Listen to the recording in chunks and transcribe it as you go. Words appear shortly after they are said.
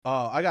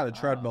I got a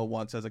treadmill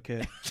once as a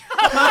kid.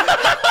 Let's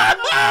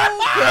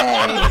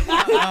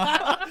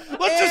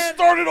just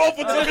start it off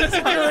with some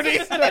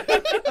insecurities.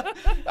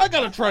 I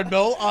got a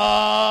treadmill.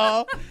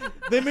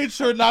 They made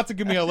sure not to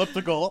give me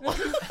elliptical.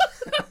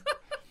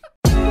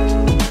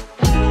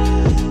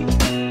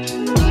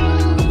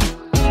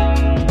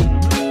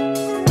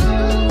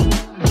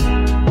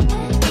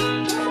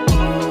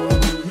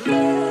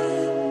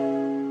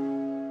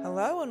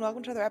 Hello and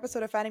welcome to another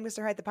episode of Finding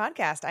Mr. Height, the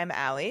podcast. I'm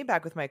Allie,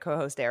 back with my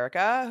co-host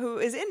Erica, who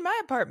is in my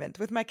apartment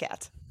with my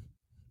cat.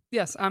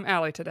 Yes, I'm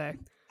Allie today.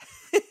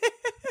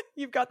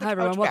 You've got the Hi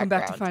everyone, welcome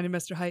back to background. Finding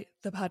Mr. Height,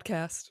 the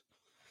podcast.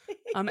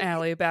 I'm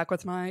Allie, back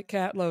with my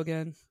cat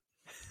Logan.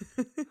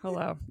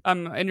 Hello.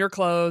 I'm in your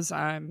clothes.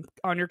 I'm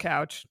on your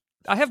couch.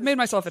 I have made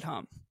myself at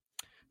home.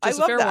 Just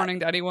I love a fair that. warning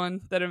to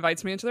anyone that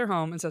invites me into their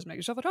home and says, make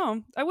yourself at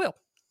home. I will.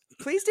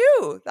 Please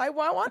do. I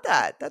want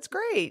that. That's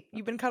great.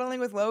 You've been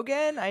cuddling with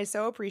Logan. I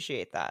so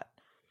appreciate that.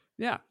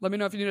 Yeah. Let me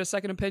know if you need a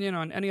second opinion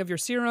on any of your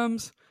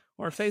serums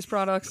or face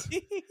products.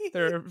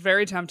 They're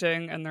very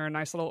tempting and they're a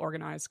nice little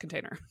organized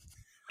container.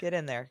 Get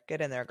in there,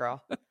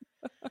 girl.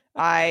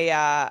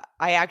 I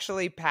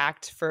actually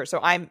packed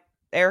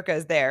Erica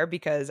is there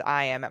because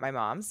I am at my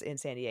mom's in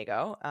San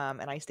Diego,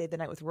 and I stayed the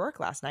night with Rourke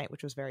last night,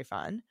 which was very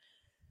fun.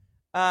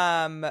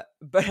 But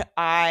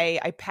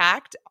I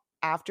packed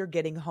after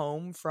getting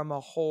home from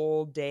a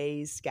whole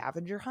day's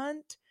scavenger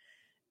hunt,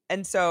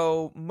 and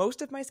so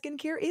most of my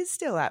skincare is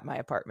still at my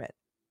apartment.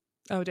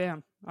 Oh,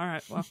 damn. All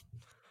right. Well,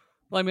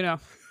 let me know.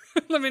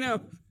 Let me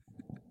know.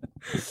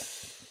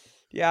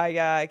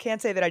 Yeah, I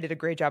can't say that I did a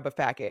great job of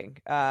packing.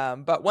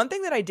 But one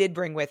thing that I did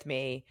bring with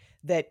me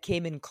that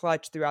came in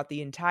clutch throughout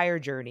the entire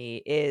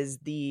journey is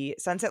the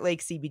Sunset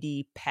Lake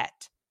CBD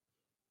pet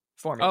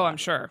formula. Oh, I'm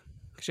sure.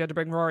 Because you had to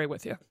bring Rory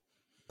with you.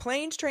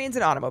 Planes, trains,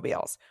 and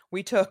automobiles.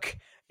 We took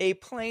a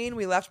plane.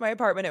 We left my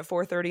apartment at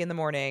 4:30 in the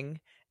morning,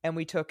 and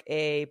we took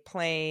a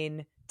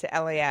plane to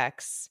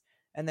LAX.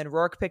 And then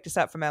Rourke picked us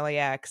up from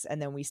LAX,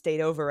 and then we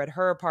stayed over at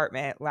her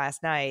apartment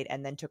last night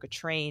and then took a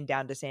train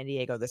down to San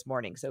Diego this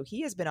morning. So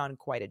he has been on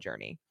quite a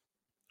journey.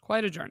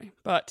 Quite a journey.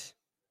 But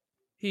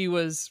he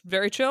was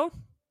very chill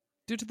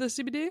due to the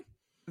CBD?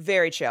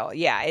 Very chill.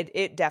 Yeah,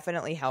 it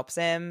definitely helps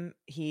him.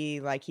 He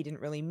didn't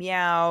really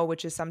meow,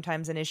 which is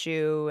sometimes an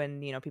issue.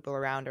 And, people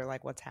around are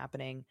like, what's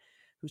happening?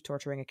 Who's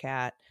torturing a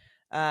cat?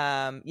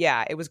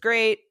 Yeah, it was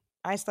great.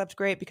 I slept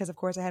great because, of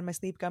course, I had my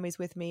sleep gummies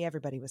with me.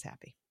 Everybody was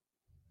happy.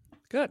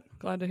 Good.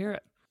 Glad to hear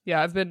it.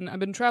 Yeah, I've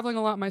been traveling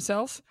a lot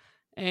myself,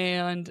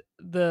 and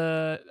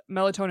the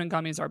melatonin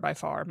gummies are by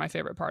far my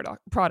favorite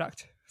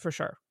product for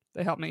sure.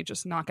 They help me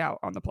just knock out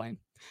on the plane.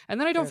 And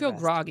then I don't They're feel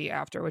best. groggy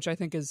after, which I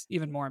think is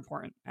even more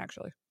important,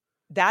 actually.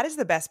 That is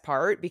the best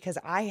part because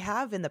I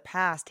have in the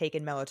past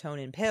taken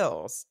melatonin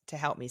pills to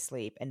help me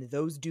sleep, and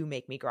those do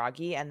make me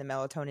groggy, and the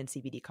melatonin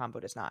CBD combo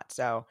does not.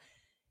 So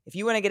if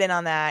you want to get in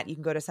on that, you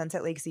can go to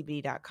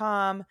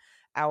sunsetlakecbd.com.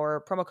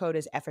 Our promo code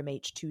is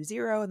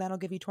FMH20, and that'll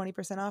give you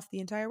 20% off the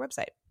entire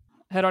website.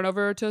 Head on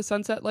over to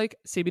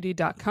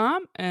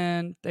sunsetlakecbd.com,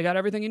 and they got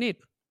everything you need.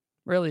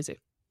 Real easy.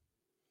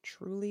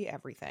 Truly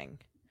everything.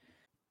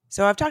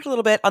 So I've talked a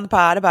little bit on the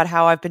pod about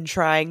how I've been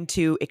trying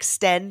to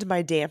extend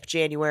my damp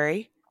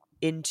January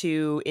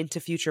into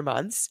future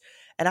months.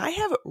 And I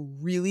have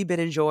really been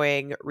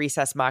enjoying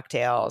recess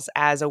mocktails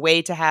as a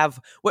way to have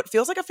what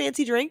feels like a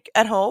fancy drink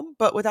at home,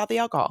 but without the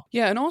alcohol.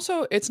 Yeah, and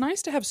also it's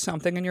nice to have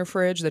something in your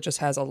fridge that just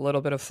has a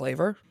little bit of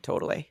flavor.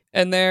 Totally.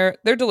 And they're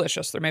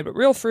delicious. They're made with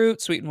real fruit,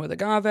 sweetened with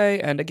agave,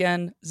 and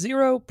again,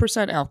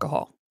 0%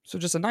 alcohol. So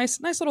just a nice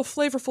little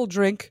flavorful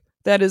drink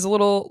that is a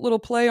little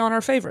play on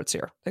our favorites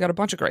here. They got a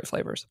bunch of great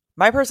flavors.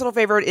 My personal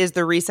favorite is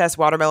the Recess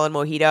Watermelon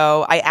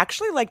Mojito. I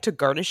actually like to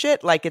garnish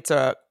it like it's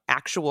a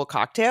actual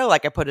cocktail.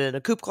 Like I put it in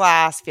a coupe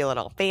glass, feeling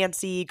all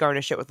fancy,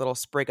 garnish it with a little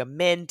sprig of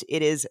mint.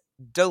 It is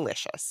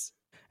delicious.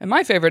 And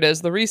my favorite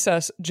is the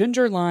Recess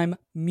Ginger Lime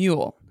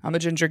Mule. I'm a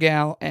ginger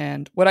gal,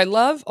 and what I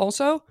love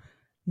also,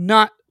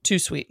 not too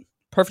sweet.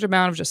 Perfect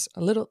amount of just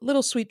a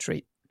little sweet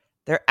treat.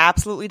 They're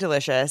absolutely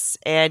delicious,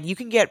 and you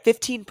can get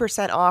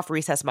 15% off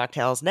Recess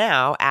mocktails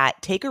now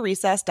at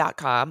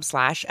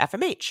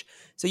takearecess.com/FMH,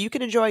 so you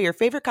can enjoy your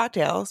favorite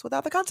cocktails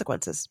without the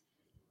consequences.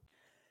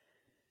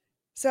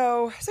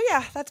 So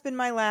yeah, that's been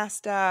my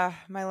last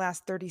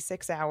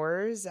 36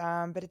 hours,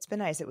 but it's been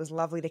nice. It was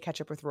lovely to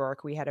catch up with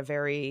Rourke. We had a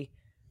very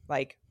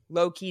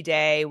low-key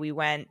day. We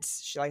went,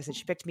 like I said,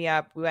 she picked me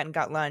up. We went and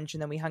got lunch,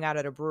 and then we hung out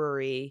at a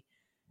brewery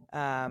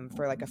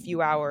for a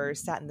few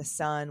hours, sat in the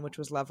sun, which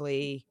was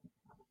lovely.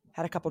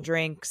 Had a couple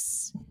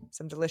drinks,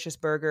 some delicious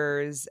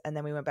burgers, and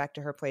then we went back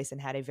to her place and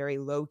had a very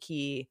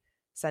low-key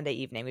Sunday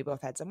evening. We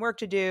both had some work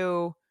to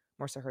do,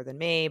 more so her than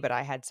me, but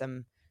I had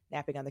some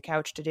napping on the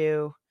couch to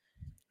do.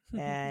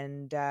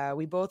 And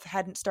we both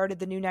hadn't started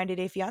the new 90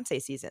 Day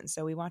Fiancé season,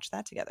 so we watched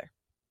that together.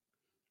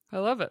 I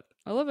love it.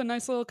 I love a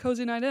nice little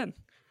cozy night in.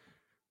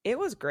 It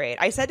was great.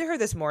 I said to her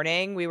this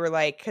morning, we were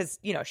because,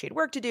 she had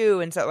work to do,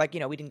 and so, we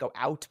didn't go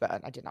out,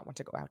 but I did not want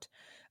to go out.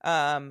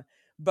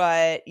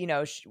 But,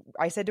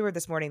 I said to her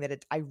this morning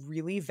that I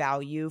really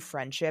value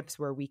friendships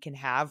where we can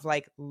have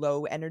like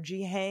low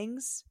energy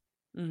hangs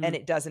and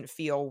it doesn't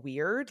feel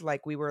weird.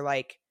 Like we were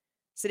like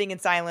sitting in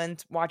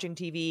silence, watching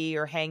TV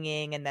or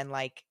hanging and then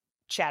like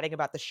chatting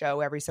about the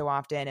show every so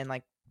often and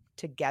like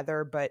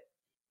together, but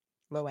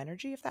low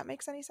energy, if that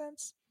makes any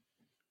sense.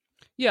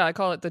 Yeah, I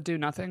call it the do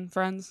nothing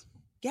friends.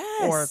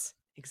 Yes. Or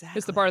exactly.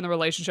 it's the part in the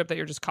relationship that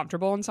you're just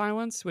comfortable in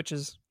silence, which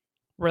is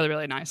really,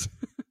 really nice.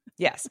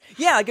 Yes.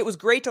 Yeah, like it was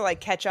great to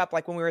like catch up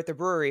like when we were at the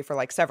brewery for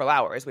like several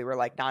hours. We were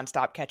like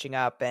nonstop catching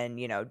up and,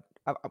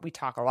 we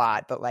talk a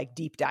lot, but like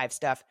deep dive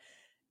stuff.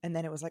 And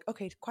then it was like,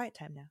 okay, quiet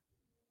time now.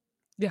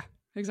 Yeah,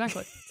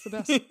 exactly. It's the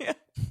best.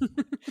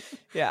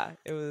 Yeah,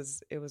 it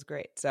was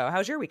great. So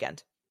how's your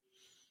weekend?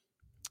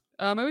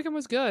 My weekend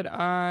was good.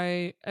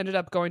 I ended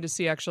up going to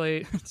see,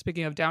 actually,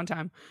 speaking of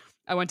downtime,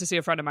 I went to see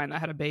a friend of mine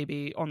that had a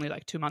baby only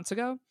like 2 months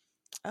ago.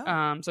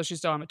 Oh. So she's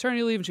still on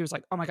maternity leave and she was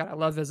like, oh my God, I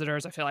love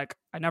visitors. I feel like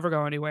I never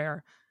go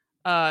anywhere.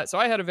 So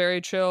I had a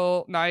very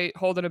chill night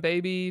holding a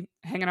baby,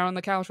 hanging out on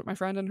the couch with my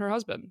friend and her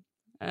husband.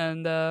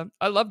 And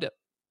I loved it.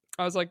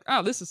 I was like,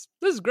 oh, this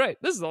is great.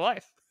 This is the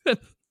life.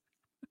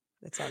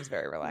 That sounds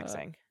very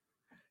relaxing.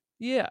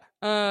 Yeah.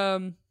 I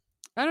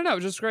don't know. It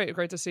was just great.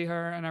 Great to see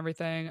her and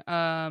everything.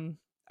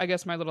 I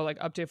guess my little like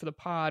update for the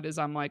pod is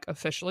I'm like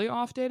officially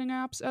off dating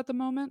apps at the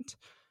moment.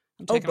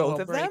 I'm taking a both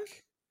little of break. them?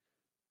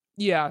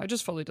 Yeah, I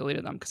just fully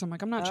deleted them because I'm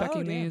like, I'm not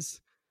checking damn.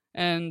 these.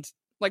 And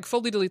like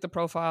fully delete the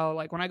profile.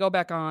 Like when I go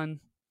back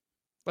on,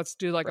 let's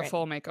do like a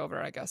full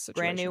makeover, I guess.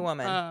 Situation. Brand new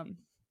woman.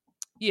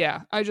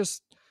 Yeah, I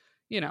just,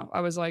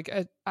 I was like,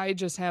 I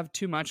just have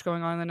too much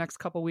going on in the next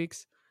couple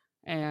weeks.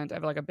 And I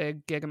have like a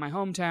big gig in my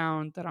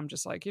hometown that I'm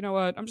just like, you know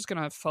what? I'm just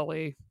going to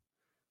fully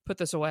put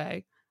this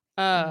away.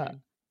 Oh,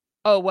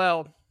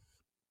 well,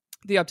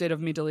 the update of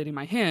me deleting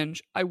my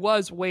Hinge, I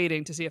was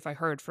waiting to see if I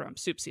heard from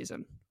Soup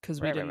Season because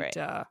we didn't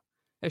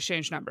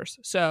exchange numbers.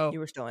 So you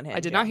were still in Hinge.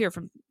 I did not hear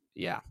from,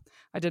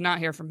 I did not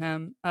hear from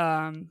him.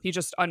 He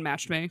just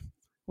unmatched me,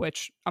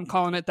 which I'm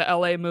calling it the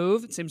LA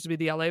move. It seems to be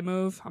the LA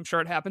move. I'm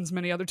sure it happens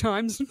many other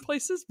times in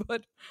places,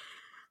 but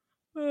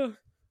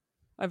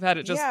I've had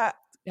it just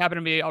happen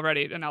to me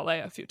already in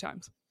LA a few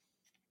times.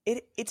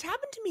 It's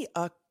happened to me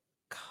a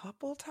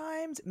couple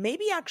times,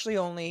 maybe actually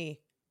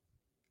only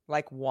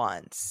like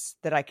once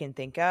that I can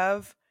think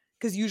of,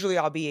 because usually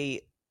I'll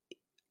be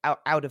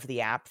out of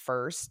the app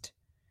first.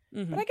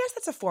 But I guess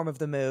that's a form of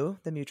the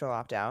mutual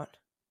opt-out.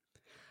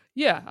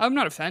 Yeah, I'm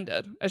not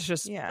offended. It's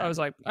just, I was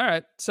like, all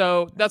right.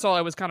 So that's all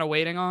I was kind of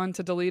waiting on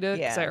to delete it,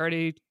 because I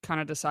already kind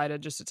of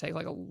decided just to take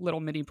like a little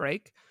mini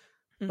break.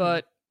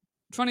 But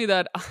funny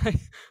that I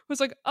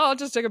was like, oh, I'll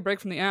just take a break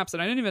from the apps,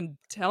 and I didn't even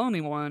tell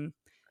anyone.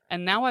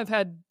 And now I've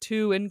had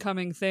 2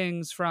 incoming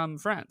things from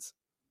friends.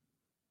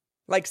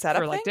 Like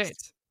setup for like things?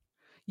 Dates.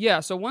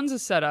 Yeah, so one's a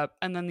setup,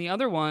 and then the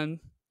other one,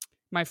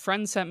 my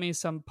friend sent me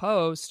some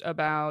post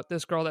about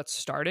this girl that's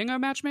starting a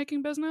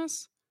matchmaking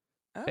business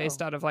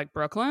based out of like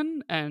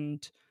Brooklyn,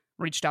 and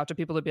reached out to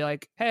people to be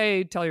like,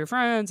 hey, tell your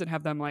friends, and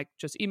have them like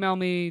just email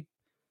me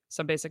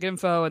some basic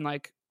info, and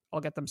like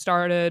I'll get them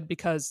started,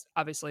 because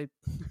obviously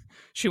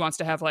she wants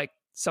to have like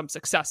some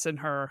success in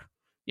her,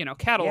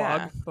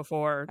 catalog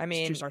before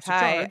she starts to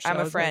charge. I'm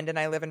a friend and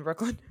I live in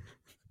Brooklyn.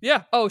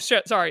 Yeah. Oh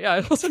shit. Sorry. Yeah, I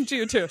listened to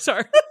you too.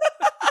 Sorry.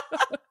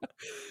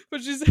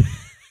 But she's.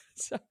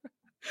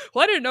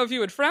 Well, I didn't know if you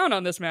would frown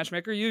on this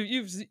matchmaker.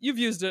 You've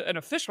used an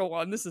official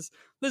one. This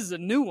is a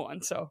new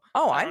one. So.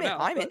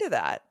 I'm into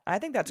that. I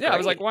think that's great. I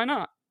was like, why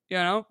not?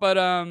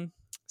 But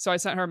so I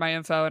sent her my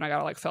info, and I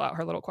gotta like fill out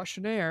her little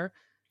questionnaire.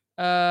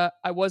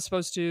 I was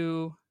supposed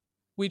to.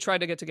 We tried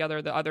to get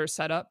together the other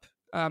setup.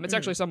 It's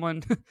actually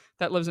someone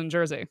that lives in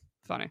Jersey.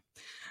 Funny.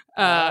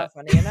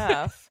 Funny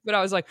enough. But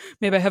I was like,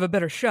 maybe I have a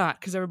better shot,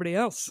 because everybody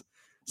else,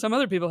 some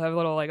other people have a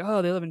little like,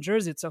 oh, they live in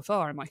Jersey, it's so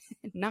far. I'm like,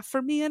 not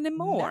for me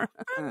anymore.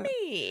 Not for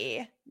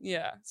me.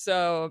 Yeah.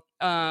 So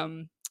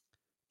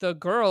the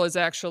girl is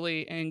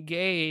actually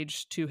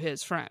engaged to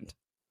his friend.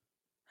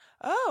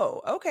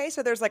 Oh, okay.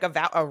 So there's like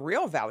a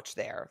real vouch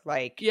there.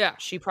 Like,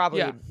 she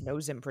probably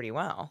knows him pretty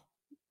well.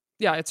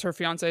 Yeah, it's her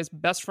fiance's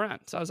best friend.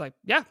 So I was like,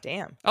 yeah,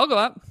 damn, I'll go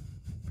up.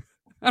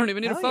 I don't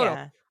even need a photo.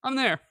 Yeah. I'm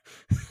there.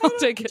 I'll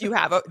take it.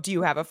 Do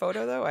you have a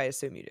photo though? I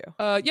assume you do.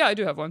 Yeah, I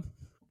do have one.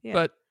 Yeah.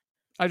 But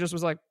I just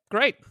was like,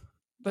 great.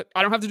 But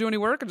I don't have to do any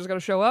work. I just got to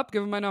show up,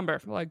 give him my number.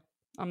 Like,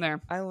 I'm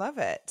there. I love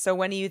it. So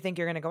when do you think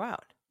you're going to go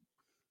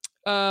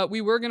out?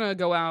 We were going to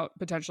go out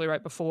potentially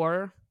right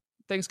before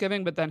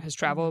Thanksgiving, but then his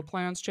travel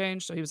plans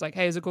changed. So he was like,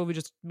 hey, is it cool if we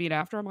just meet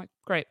after? I'm like,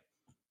 great.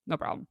 No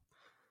problem.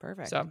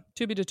 Perfect. So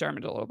to be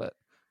determined a little bit.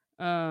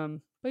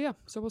 But yeah,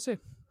 so we'll see.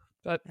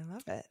 But I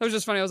love it. It was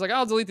just funny. I was like,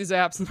 I'll delete these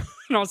apps. And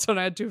all of a sudden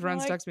I had 2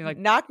 friends text me like,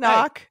 knock,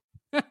 knock.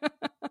 Hey.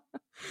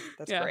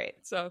 That's great.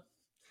 So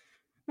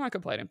not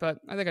complaining, but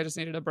I think I just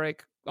needed a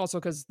break. Also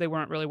because they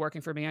weren't really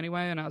working for me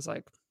anyway. And I was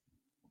like,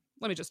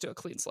 let me just do a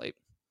clean slate.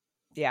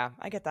 Yeah,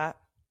 I get that.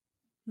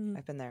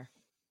 I've been there.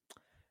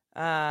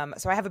 So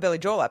I have a Billy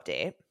Joel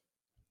update.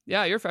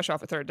 Yeah, you're fresh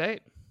off a 3rd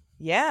date.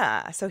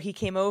 Yeah. So he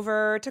came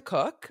over to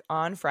cook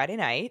on Friday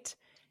night.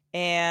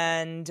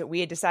 And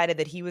we had decided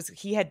that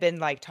he had been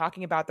like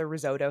talking about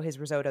his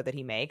risotto that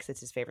he makes.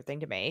 It's his favorite thing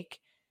to make.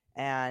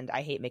 And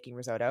I hate making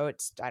risotto.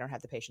 I don't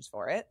have the patience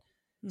for it.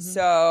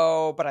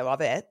 So, but I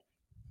love it.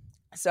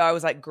 So I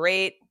was like,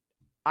 great.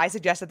 I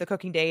suggested the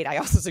cooking date. I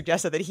also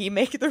suggested that he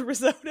make the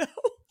risotto.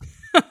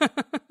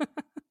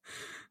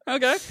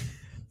 Okay.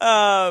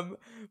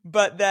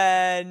 But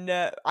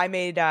then I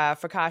made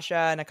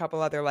focaccia and a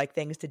couple other like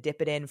things to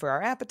dip it in for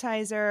our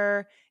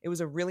appetizer. It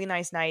was a really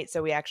nice night.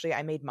 So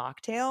I made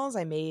mocktails.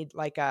 I made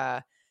like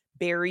a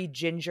berry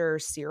ginger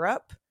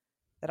syrup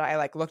that I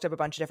like looked up a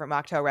bunch of different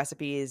mocktail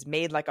recipes,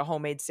 made like a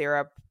homemade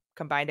syrup,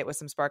 combined it with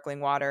some sparkling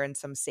water and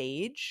some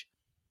sage.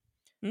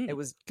 It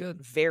was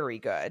good. Very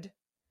good.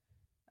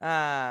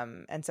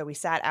 And so we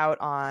sat out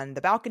on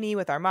the balcony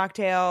with our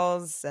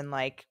mocktails and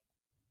like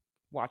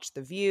watched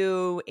the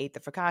view, ate the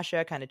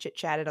focaccia, kind of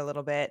chit-chatted a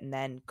little bit, and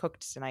then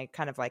cooked. And I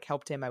kind of like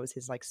helped him. I was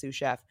his like sous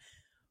chef.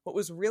 What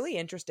was really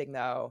interesting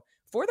though,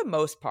 for the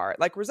most part,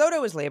 like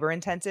risotto is labor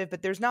intensive,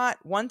 but there's not,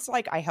 once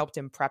like I helped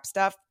him prep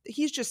stuff,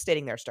 he's just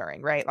sitting there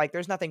stirring, right? Like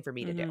there's nothing for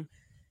me to do.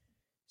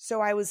 So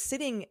I was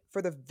sitting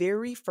for the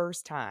very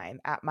first time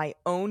at my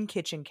own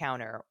kitchen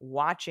counter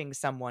watching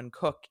someone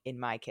cook in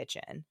my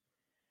kitchen.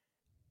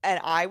 And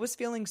I was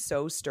feeling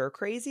so stir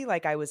crazy.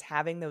 Like I was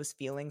having those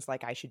feelings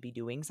like I should be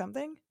doing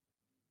something.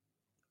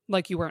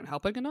 Like you weren't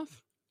helping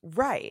enough?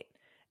 Right.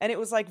 And it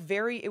was like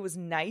it was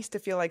nice to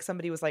feel like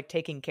somebody was like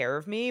taking care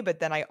of me. But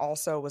then I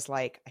also was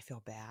like, I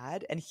feel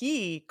bad. And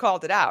he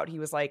called it out. He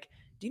was like,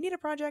 do you need a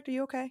project? Are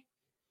you okay?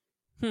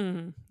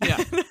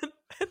 Yeah.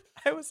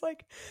 I was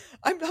like,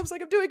 I'm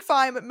doing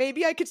fine, but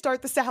maybe I could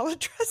start the salad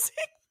dressing.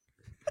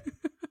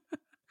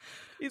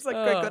 He's like,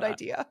 good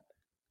idea.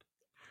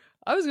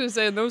 I was going to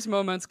say in those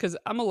moments, because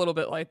I'm a little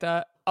bit like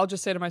that, I'll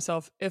just say to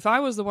myself, if I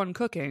was the one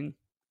cooking,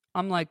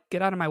 I'm like,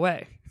 get out of my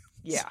way.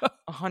 Yeah,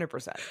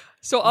 100%.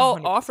 So I'll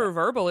 100%. Offer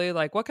verbally,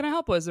 like, what can I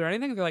help with? Is there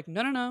anything? They're like,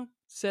 no,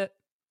 sit,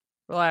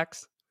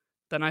 relax.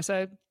 Then I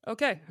say,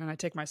 okay. And I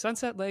take my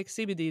Sunset Lake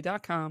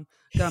CBD.com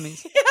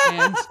gummies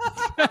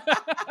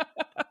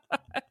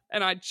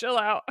and I chill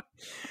out.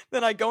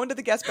 Then I go into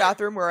the guest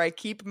bathroom where I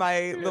keep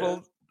my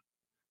little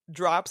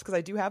drops because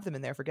I do have them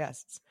in there for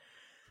guests.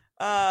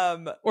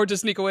 Or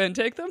just sneak away and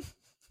take them.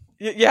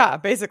 Yeah,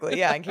 basically.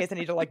 Yeah. In case I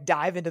need to like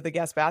dive into the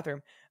guest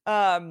bathroom.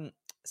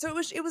 So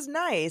it was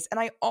nice. And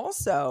I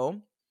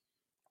also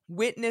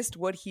witnessed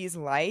what he's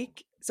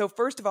like. So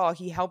first of all,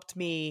 he helped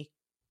me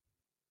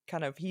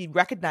he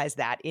recognized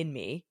that in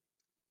me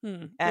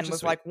and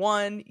was like,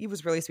 one, he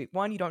was really sweet.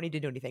 One, you don't need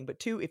to do anything. But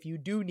two, if you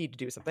do need to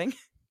do something,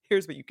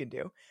 here's what you can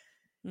do.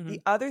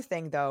 The other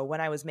thing though, when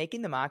I was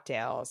making the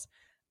mocktails,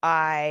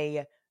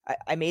 I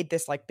made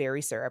this like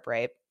berry syrup,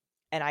 right?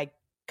 And I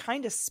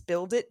kind of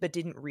spilled it, but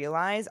didn't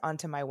realize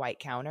onto my white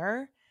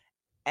counter.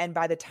 And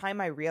by the time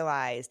I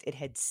realized, it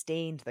had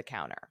stained the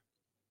counter.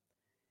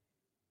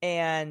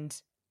 And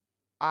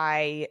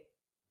I,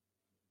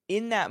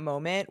 in that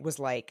moment, was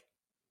like,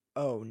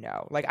 oh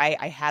no. Like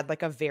I had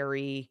like a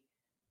very,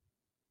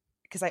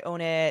 because I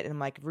own it and I'm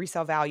like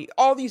resale value.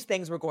 All these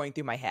things were going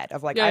through my head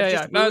of like, No,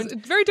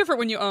 it's very different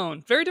when you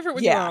own. Very different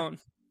when you own.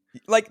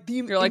 Like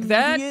you're like,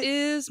 that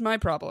is my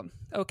problem.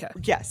 Okay.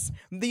 Yes.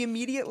 The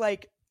immediate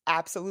like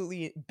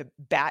absolutely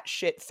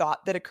batshit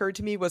thought that occurred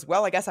to me was,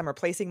 well, I guess I'm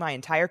replacing my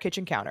entire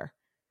kitchen counter.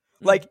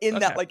 Like in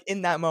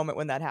that moment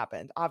when that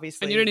happened,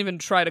 obviously. And you didn't even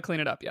try to clean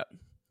it up yet.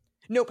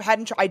 Nope,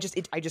 hadn't tried.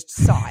 I just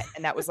saw it,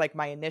 and that was like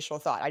my initial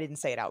thought. I didn't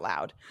say it out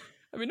loud.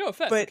 I mean, no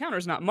offense, but the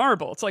counter's not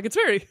marble. It's like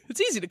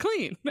it's easy to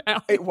clean.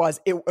 It was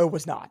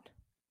not.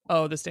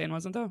 Oh, the stain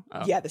wasn't though?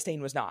 Oh. Yeah, the stain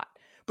was not.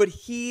 But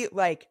he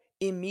like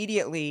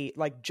immediately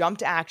like jumped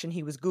to action.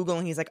 He was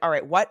Googling. He's like, all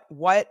right, what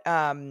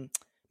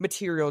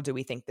material do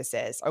we think this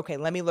is? Okay,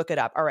 let me look it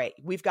up. All right,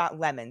 we've got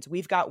lemons.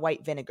 We've got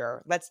white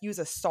vinegar. Let's use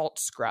a salt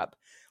scrub.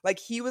 Like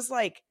he was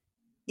like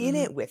in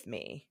it with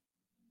me.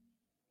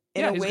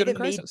 In a he's way good in that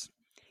crisis.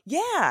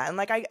 Yeah, and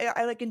like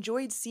I like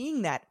enjoyed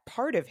seeing that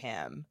part of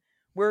him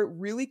where it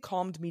really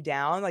calmed me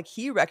down. Like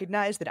he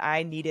recognized that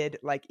I needed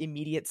like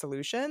immediate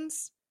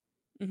solutions.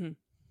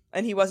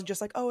 And he wasn't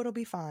just like, oh, it'll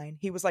be fine.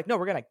 He was like, no,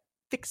 we're going to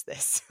fix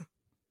this.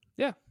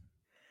 Yeah.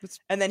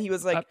 And then he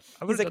was like,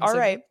 he's like, all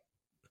right.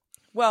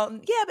 Well,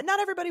 yeah, but not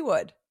everybody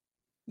would.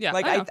 Yeah,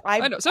 like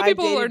I know. Some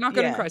people are not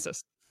good in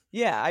crisis.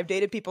 Yeah, I've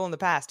dated people in the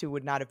past who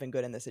would not have been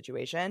good in this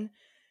situation.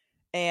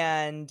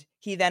 And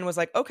he then was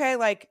like, okay,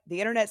 like the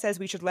internet says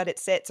we should let it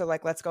sit. So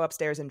like, let's go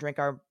upstairs and drink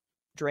our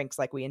drinks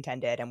like we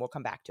intended and we'll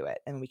come back to it.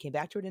 And we came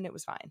back to it and it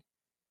was fine.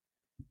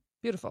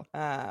 Beautiful.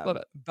 Love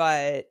it.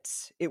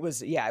 But it was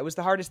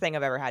the hardest thing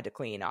I've ever had to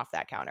clean off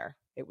that counter.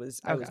 I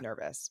was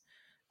nervous.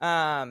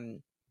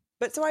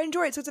 But so I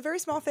enjoyed it. So it's a very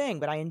small thing,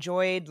 but I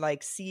enjoyed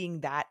like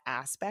seeing that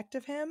aspect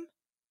of him.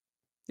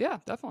 Yeah,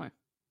 definitely.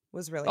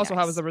 Was really also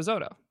nice. How was the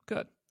risotto?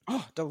 Good.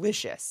 Oh,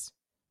 delicious.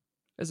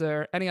 Is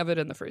there any of it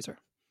in the freezer?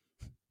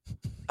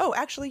 Oh,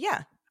 actually,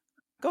 yeah.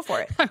 Go for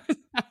it.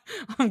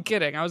 I'm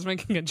kidding. I was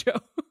making a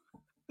joke.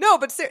 No,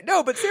 but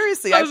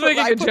seriously, I was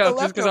making a put joke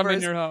the just because I'm in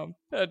leftovers- your home.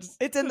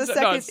 It's in the No,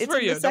 second. it's It's for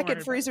in you. the Don't worry second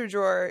about freezer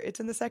drawer. It's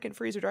in the second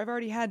freezer drawer. I've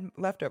already had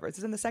leftovers.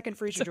 It's in the second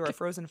freezer drawer,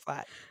 frozen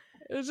flat.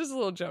 It was just a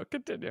little joke.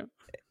 Continue.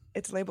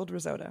 It's labeled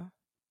risotto.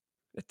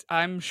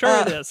 I'm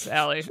sure it is,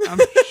 Allie. I'm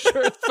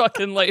sure it's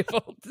fucking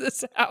labeled.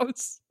 This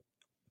house.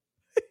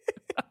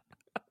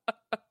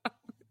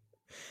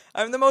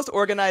 I'm the most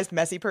organized,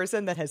 messy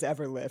person that has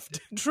ever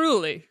lived.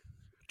 Truly.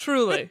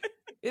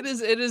 It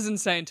is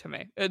insane to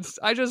me.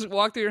 I just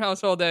walk through your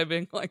house all day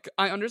being like,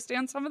 I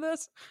understand some of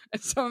this,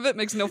 and some of it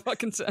makes no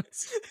fucking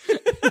sense.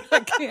 I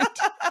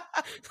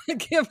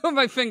can't put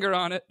my finger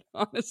on it,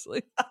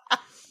 honestly.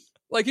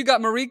 Like, you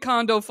got Marie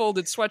Kondo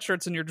folded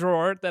sweatshirts in your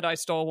drawer that I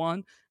stole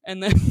one,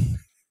 and then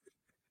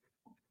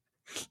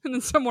and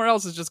then somewhere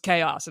else is just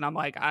chaos, and I'm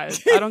like, I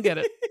don't get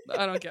it.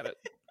 I don't get it.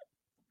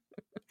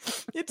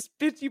 It's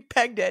you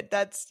pegged it.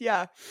 That's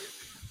yeah.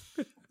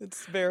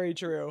 It's very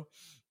true.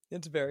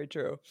 It's very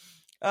true.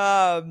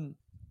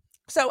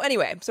 So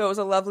anyway, so it was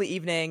a lovely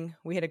evening.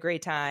 We had a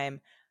great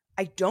time.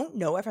 I don't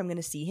know if I'm going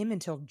to see him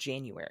until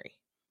January.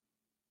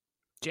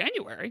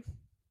 January?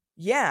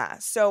 Yeah.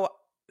 So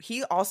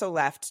he also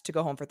left to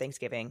go home for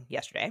Thanksgiving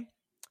yesterday.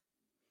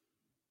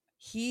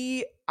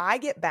 I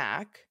get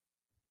back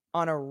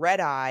on a red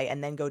eye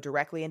and then go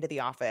directly into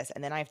the office.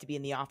 And then I have to be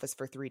in the office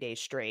for 3 days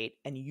straight.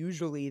 And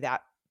usually the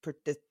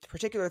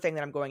particular thing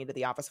that I'm going into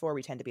the office for,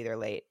 we tend to be there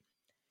late.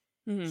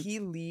 Mm-hmm. He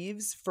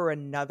leaves for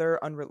another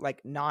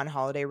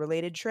non-holiday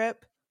related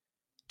trip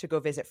to go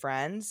visit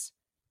friends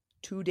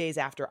 2 days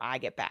after I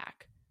get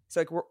back. So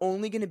like we're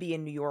only going to be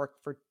in New York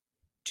for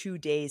 2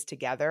 days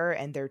together,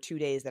 and they're 2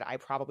 days that I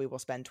probably will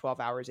spend 12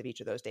 hours of each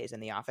of those days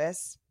in the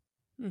office.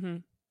 Mm-hmm.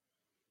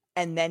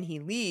 And then he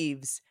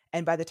leaves,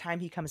 and by the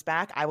time he comes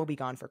back, I will be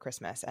gone for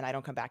Christmas, and I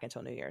don't come back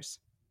until New Year's.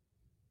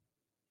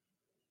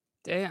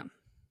 Damn.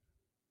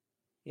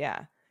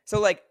 Yeah. So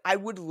like I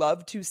would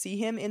love to see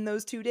him in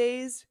those 2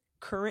 days.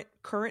 Current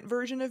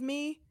version of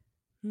me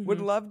would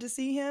love to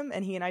see him,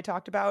 and he and I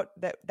talked about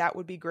that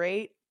would be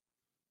great.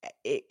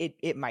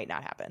 It might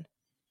not happen.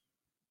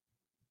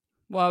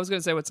 Well, I was going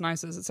to say what's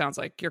nice is it sounds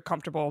like you're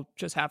comfortable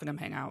just having him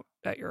hang out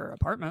at your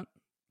apartment.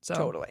 So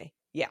totally.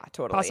 Yeah,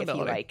 totally.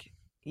 Possibility.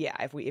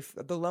 If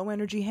the low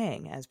energy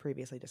hang as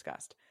previously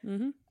discussed.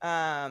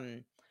 Mm-hmm.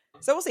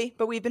 So we'll see,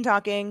 but we've been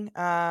talking.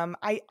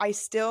 I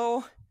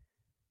still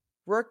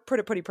Rourke put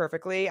it pretty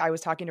perfectly. I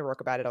was talking to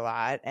Rourke about it a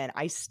lot, and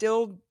I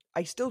still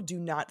do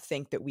not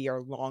think that we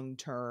are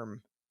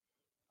long-term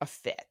a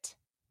fit.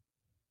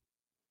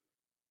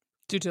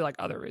 Due to like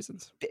other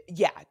reasons.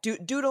 Yeah. Due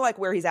to like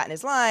where he's at in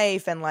his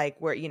life and like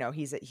where, you know,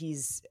 he's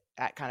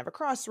at kind of a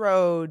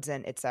crossroads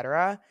and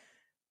etc.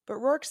 But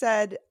Rourke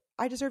said,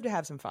 I deserve to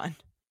have some fun.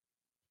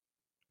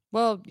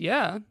 Well,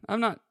 yeah,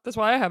 that's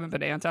why I haven't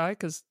been anti,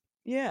 because,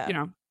 yeah, you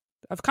know,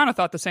 I've kind of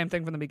thought the same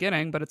thing from the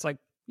beginning, but it's like,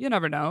 you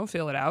never know,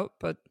 feel it out.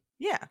 But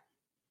yeah.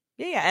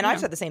 And I've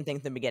said the same thing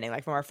from the beginning.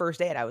 Like from our first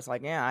date, I was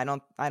like, yeah,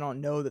 I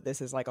don't know that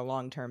this is like a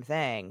long-term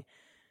thing,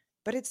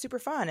 but it's super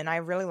fun and I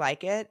really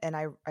like it. And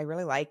I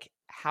really like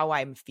how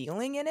I'm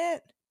feeling in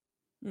it.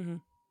 Mm-hmm.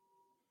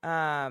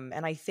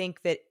 And I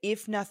think that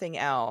if nothing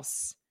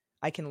else,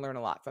 I can learn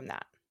a lot from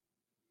that.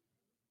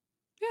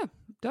 Yeah,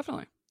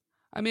 definitely.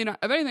 I mean,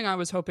 if anything, I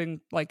was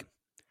hoping like,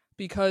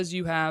 because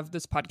you have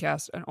this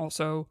podcast and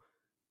also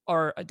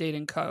are a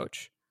dating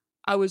coach,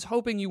 I was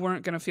hoping you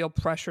weren't going to feel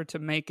pressure to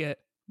make it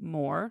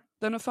more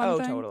than a fun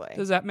thing. Totally.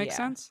 Does that make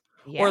sense?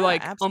 Yeah, or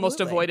like absolutely. Almost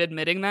avoid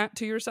admitting that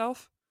to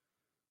yourself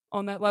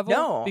on that level?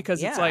 No,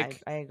 because it's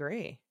like I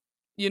agree.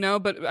 You know,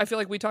 but I feel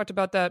like we talked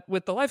about that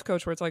with the life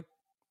coach, where it's like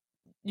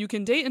you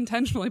can date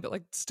intentionally, but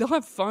like still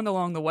have fun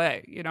along the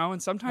way, you know?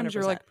 And sometimes 100%.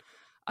 You're like,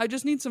 I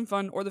just need some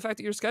fun, or the fact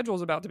that your schedule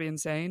is about to be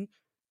insane,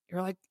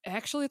 you're like,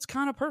 actually, it's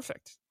kind of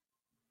perfect.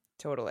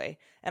 Totally.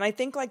 And I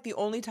think like the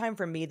only time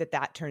for me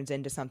that turns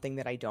into something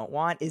that I don't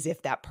want is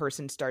if that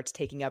person starts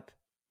taking up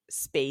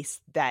space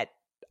that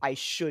I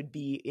should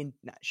be in.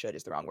 Not should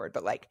is the wrong word,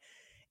 but like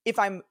if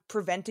I'm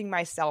preventing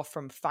myself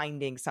from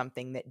finding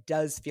something that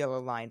does feel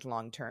aligned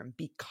long-term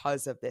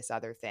because of this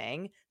other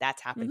thing.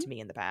 That's happened to me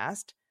in the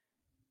past.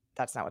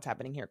 That's not what's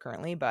happening here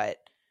currently, but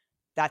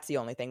that's the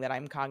only thing that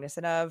I'm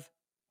cognizant of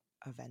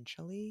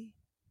eventually.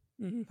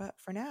 Mm-hmm. But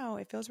for now,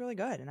 it feels really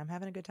good and I'm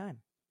having a good time.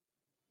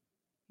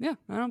 Yeah,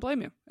 I don't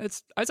blame you.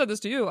 I said this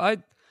to you.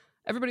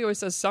 Everybody always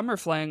says summer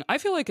fling. I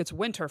feel like it's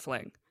winter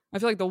fling. I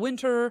feel like the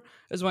winter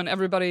is when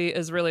everybody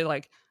is really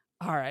like,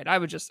 all right, I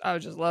would just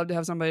love to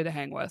have somebody to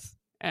hang with.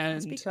 And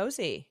let's be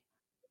cozy.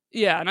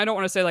 Yeah, and I don't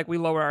want to say like we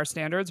lower our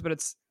standards, but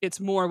it's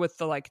more with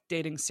the like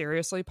dating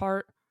seriously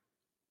part.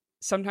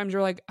 Sometimes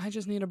you're like, I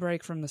just need a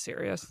break from the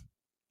serious.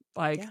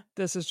 Like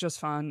this is just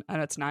fun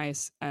and it's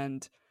nice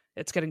and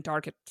it's getting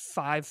dark at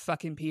 5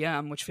 fucking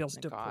p.m., which feels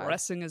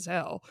depressing as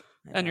hell.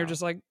 And you're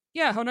just like,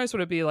 yeah, how nice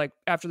would it be like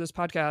after this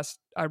podcast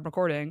I'm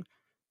recording,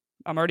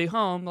 I'm already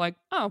home, like,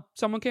 oh,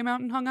 someone came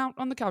out and hung out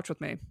on the couch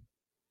with me.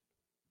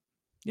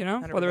 You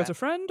know, 100%. Whether it's a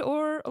friend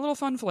or a little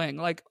fun fling,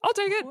 like I'll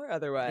take it. Or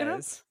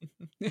otherwise.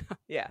 You know?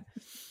 Yeah.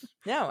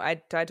 No, I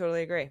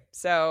totally agree.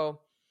 So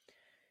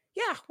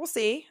Yeah, we'll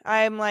see.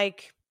 I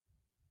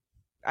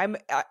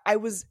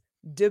was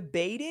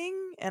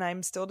debating, and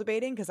I'm still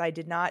debating because I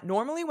did not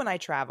normally when I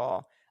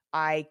travel,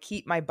 I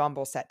keep my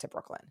Bumble set to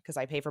Brooklyn because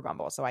I pay for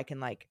Bumble so I can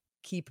like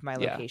keep my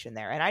Yeah. location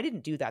there. And I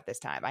didn't do that this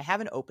time. I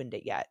haven't opened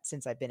it yet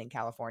since I've been in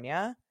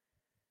California.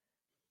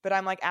 But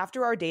I'm like,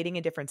 after our dating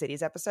in different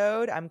cities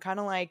episode, I'm kind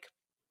of like,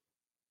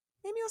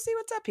 maybe I'll see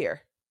what's up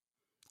here.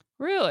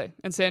 Really?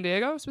 In San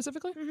Diego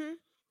specifically? Mm-hmm.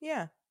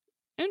 Yeah.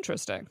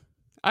 Interesting.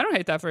 I don't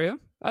hate that for you.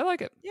 I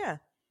like it. Yeah.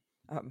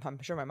 I'm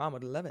sure my mom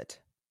would love it.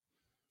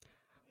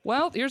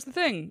 Well, here's the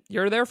thing.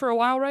 You're there for a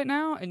while right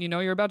now, and you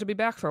know you're about to be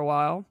back for a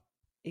while.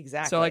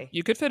 Exactly. So, like,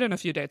 you could fit in a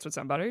few dates with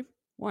somebody.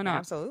 Why not?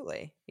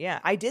 Absolutely. Yeah.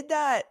 I did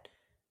that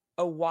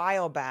a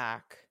while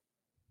back,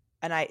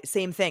 and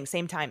same thing,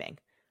 same timing.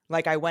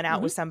 Like I went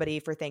out with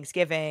somebody for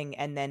Thanksgiving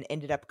and then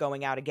ended up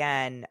going out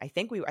again. I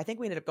think we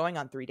ended up going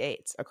on 3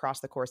 dates across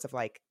the course of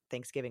like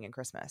Thanksgiving and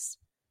Christmas.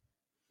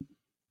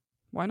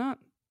 Why not?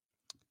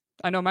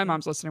 I know my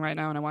mom's listening right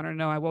now, and I want her to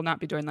know I will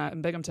not be doing that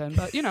in Binghamton,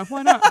 but you know,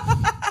 why not?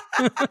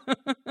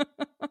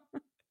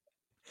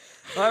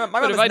 Well, my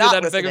mom is if I do not that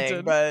in listening,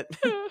 Binghamton, but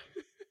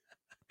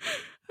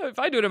if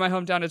I do it in my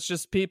hometown, it's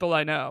just people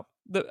I know.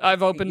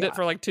 I've opened it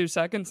for like 2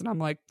 seconds, and I'm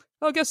like,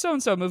 oh, I guess so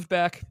and so moved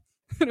back.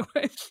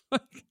 Anyway,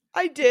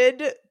 I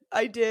did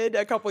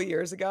a couple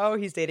years ago.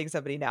 He's dating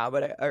somebody now,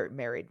 or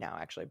married now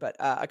actually. But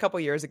a couple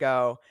years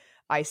ago,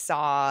 I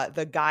saw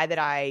the guy that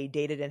I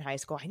dated in high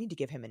school. I need to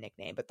give him a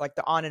nickname, but like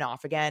the on and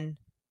off again,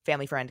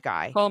 family friend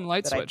guy. Call him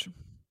Light Switch.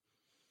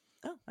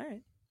 Oh, all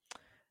right.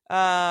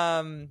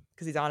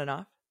 Because he's on and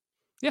off.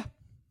 Yeah.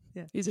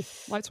 Easy.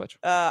 Light Switch.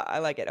 I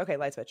like it. Okay,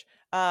 Light Switch.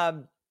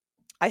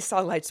 I saw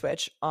Light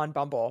Switch on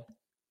Bumble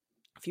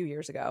a few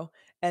years ago,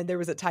 and there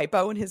was a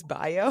typo in his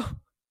bio.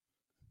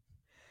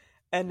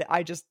 And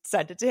I just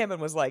sent it to him and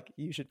was like,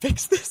 you should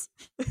fix this.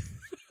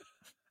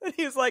 And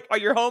he was like, oh,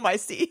 you're home, I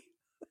see.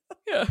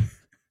 Yeah.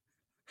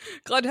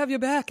 Glad to have you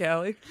back,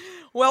 Allie.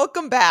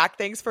 Welcome back.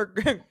 Thanks for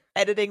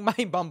editing my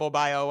Bumble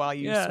bio while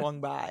you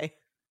swung by.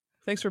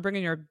 Thanks for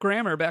bringing your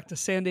grammar back to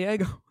San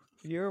Diego.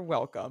 You're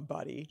welcome,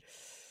 buddy.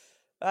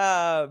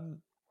 So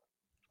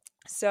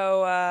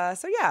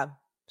yeah.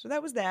 So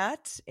that was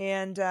that.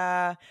 And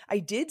I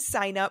did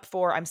sign up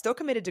I'm still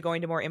committed to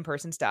going to more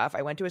in-person stuff.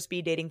 I went to a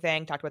speed dating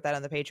thing, talked about that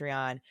on the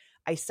Patreon.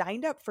 I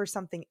signed up for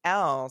something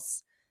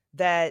else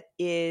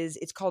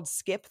it's called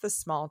Skip the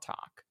Small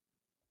Talk.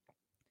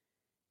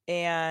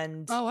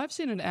 And I've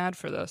seen an ad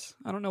for this.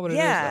 I don't know what it is.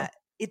 Yeah,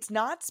 it's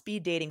not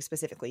speed dating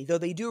specifically, though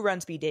they do run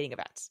speed dating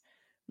events.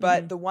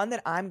 But the one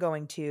that I'm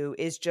going to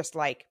is just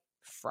like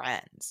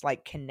friends,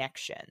 like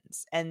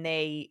connections. And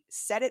they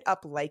set it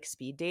up like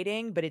speed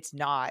dating, but it's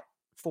not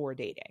for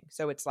dating.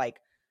 So it's like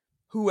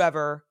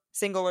whoever,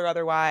 single or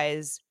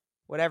otherwise,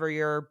 whatever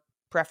your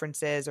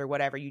preference is or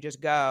whatever, you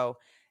just go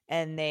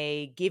and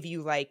they give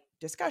you like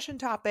discussion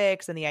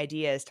topics, and the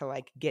idea is to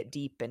like get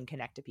deep and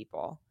connect to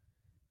people.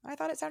 I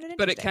thought it sounded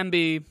interesting. But it can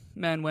be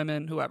men,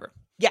 women, whoever.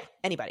 Yeah,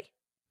 anybody,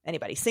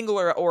 single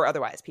or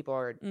otherwise. People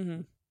are,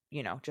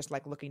 just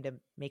like looking to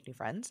make new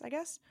friends, I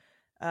guess.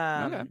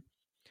 Okay.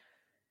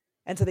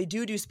 And so they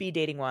do speed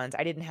dating ones.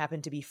 I didn't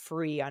happen to be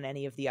free on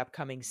any of the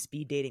upcoming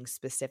speed dating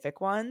specific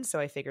ones. So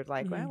I figured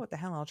like, well, what the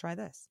hell? I'll try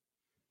this.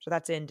 So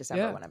that's in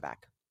December when I'm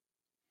back.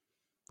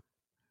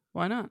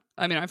 Why not?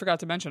 I mean, I forgot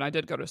to mention I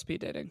did go to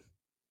speed dating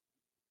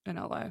in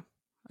LA.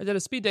 I did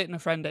a speed date and a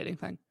friend dating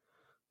thing.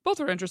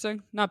 Both were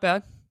interesting. Not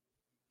bad.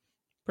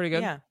 Pretty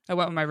good. Yeah. I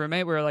went with my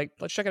roommate. We were like,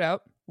 let's check it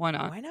out. Why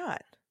not? Why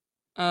not?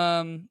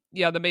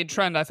 The main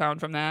trend I found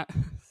from that,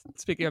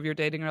 speaking of your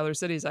dating in other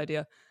cities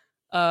idea,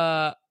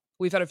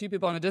 we've had a few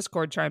people on the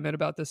Discord chime in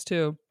about this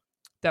too,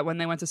 that when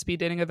they went to speed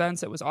dating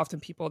events, it was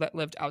often people that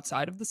lived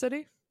outside of the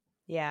city.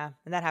 Yeah,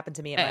 and that happened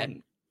to me at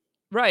mine.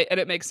 Right, and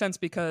it makes sense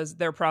because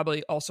they're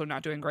probably also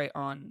not doing great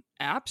on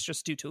apps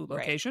just due to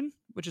location,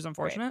 which is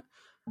unfortunate.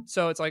 Right.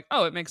 So it's like,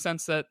 it makes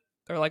sense that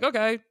they're like,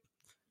 okay,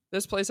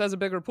 this place has a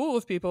bigger pool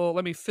of people.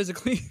 Let me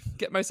physically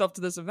get myself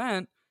to this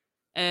event.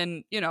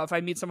 And, if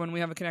I meet someone, we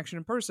have a connection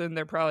in person,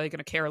 they're probably going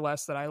to care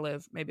less that I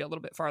live maybe a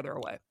little bit farther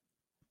away.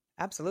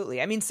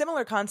 Absolutely. I mean,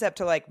 similar concept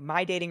to like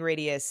my dating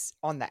radius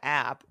on the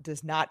app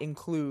does not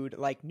include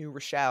like New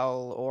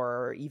Rochelle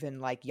or even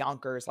like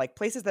Yonkers, like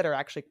places that are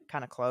actually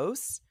kind of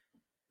close.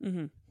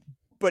 Mm-hmm.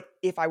 But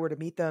if I were to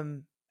meet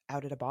them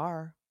out at a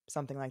bar,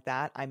 something like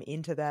that, I'm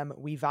into them,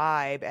 we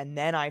vibe, and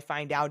then I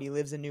find out he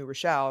lives in New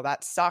Rochelle,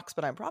 that sucks,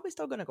 but I'm probably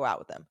still going to go out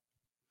with them.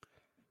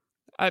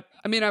 I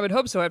mean, I would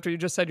hope so after you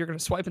just said you're going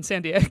to swipe in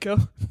San Diego.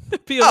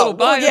 Be a little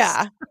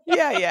biased.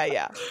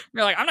 Yeah.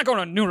 You're like, I'm not going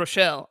to New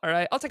Rochelle, all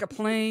right? I'll take a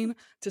plane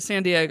to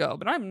San Diego,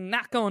 but I'm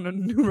not going to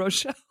New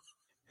Rochelle.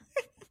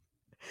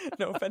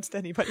 No offense to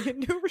anybody in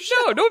New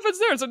Rochelle. No offense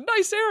there. It's a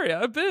nice area.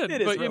 I've been.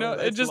 It is but, really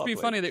it'd just lovely.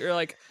 be funny that you're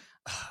like,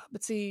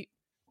 but see,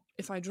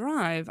 if I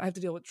drive, I have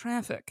to deal with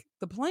traffic.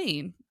 The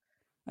plane,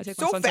 I take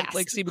my son to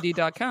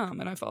lakecbd.com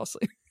and I fall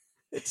asleep.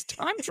 It's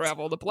time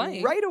travel, the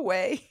plane. Right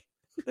away.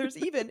 There's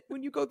even,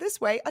 when you go this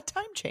way, a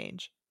time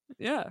change.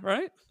 Yeah,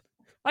 right?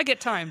 I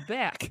get time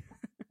back.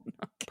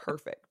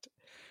 Perfect.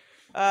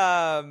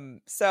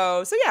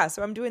 So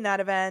I'm doing that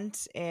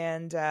event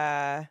and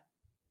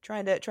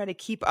trying to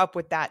keep up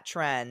with that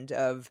trend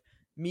of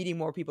meeting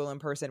more people in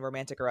person,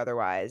 romantic or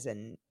otherwise.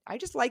 And I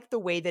just like the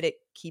way that it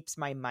keeps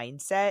my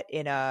mindset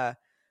in a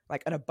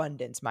like an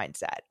abundance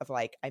mindset of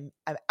like I'm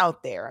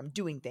out there, I'm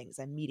doing things,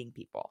 I'm meeting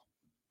people.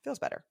 Feels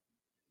better.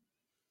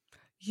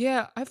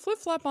 Yeah, I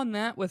flip-flop on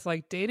that with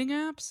like dating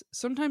apps.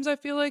 Sometimes I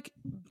feel like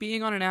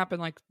being on an app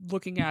and like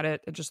looking at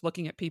it and just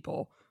looking at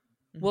people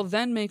will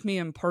then make me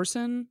in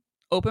person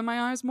open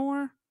my eyes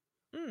more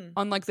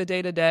on like the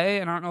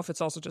day-to-day. And I don't know if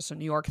it's also just a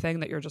New York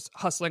thing that you're just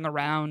hustling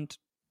around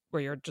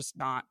where you're just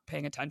not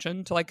paying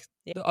attention to like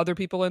the other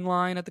people in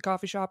line at the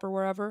coffee shop or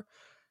wherever.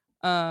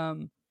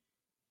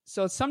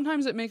 So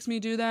sometimes it makes me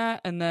do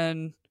that, and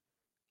then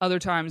other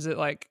times it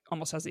like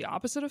almost has the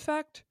opposite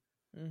effect.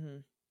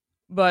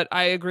 But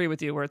I agree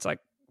with you where it's like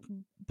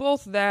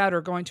both that or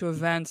going to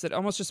events, it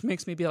almost just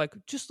makes me be like,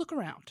 just look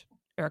around,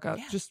 Erica.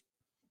 Yeah. Just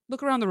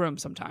look around the room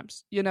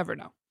sometimes. You never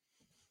know.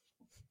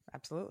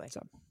 Absolutely.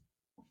 So,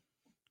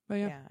 but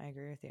yeah. Yeah, I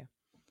agree with you.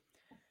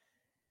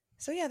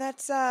 So yeah,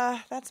 that's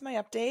my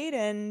update,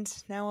 and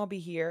now I'll be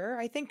here.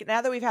 I think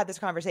now that we've had this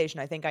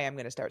conversation, I think I am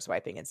going to start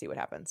swiping and see what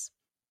happens.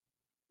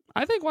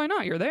 I think why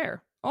not? You're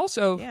there.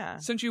 Also, Yeah.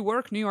 since you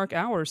work New York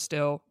hours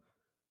still,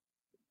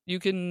 you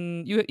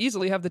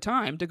easily have the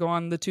time to go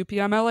on the 2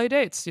 p.m. LA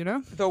dates, you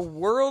know? The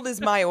world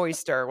is my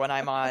oyster when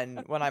I'm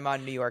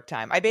on New York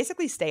time. I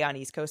basically stay on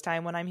East Coast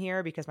time when I'm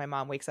here because my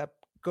mom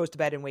goes to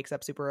bed and wakes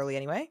up super early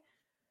anyway.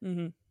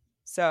 Mm-hmm.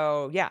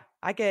 So yeah,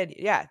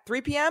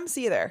 3 p.m.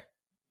 See you there.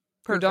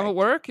 Perfect. You're done with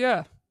work?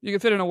 Yeah. You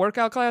could fit in a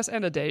workout class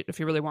and a date if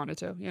you really wanted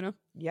to, you know?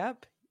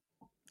 Yep.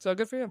 So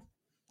good for you.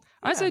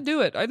 I Yeah. say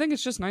do it. I think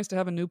it's just nice to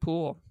have a new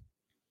pool.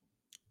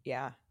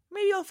 Yeah.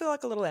 Maybe I'll feel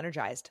like a little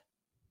energized.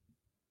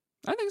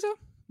 I think so.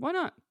 Why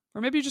not?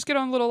 Or maybe you just get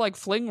on a little like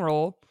fling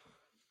roll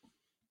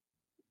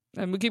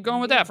and we keep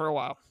going with that for a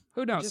while.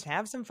 Who knows? Just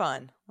have some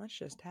fun. Let's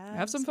just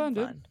have some fun,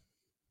 dude.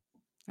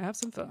 Have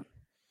some fun.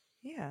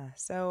 Yeah.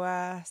 So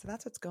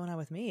that's what's going on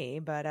with me.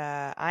 But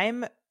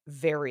I'm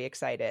very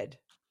excited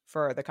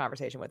for the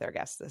conversation with our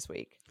guests this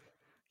week.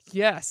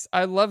 Yes,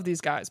 I love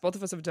these guys. Both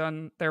of us have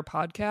done their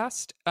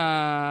podcast,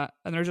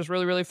 and they're just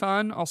really, really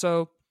fun.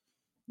 Also,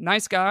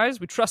 nice guys.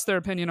 We trust their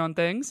opinion on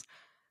things.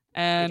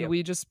 And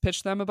we just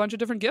pitched them a bunch of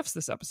different gifts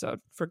this episode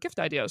for gift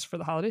ideas for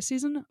the holiday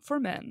season for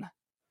men.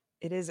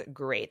 It is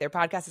great. Their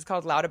podcast is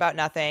called Loud About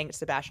Nothing,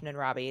 Sebastian and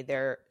Robbie.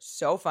 They're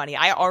so funny.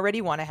 I already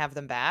want to have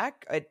them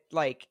back.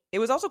 It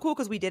was also cool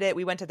because we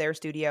went to their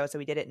studio, so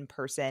we did it in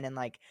person, and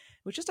like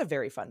it was just a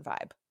very fun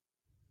vibe.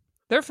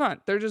 They're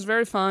fun. They're just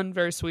very fun,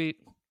 very sweet.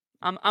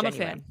 I'm a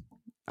fan.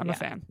 I'm a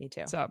fan. Me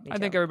too. So Me I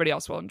think too. everybody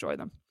else will enjoy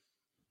them.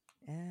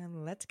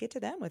 And let's get to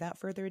them without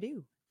further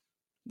ado.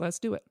 Let's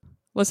do it.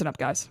 Listen up,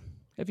 guys.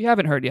 If you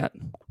haven't heard yet,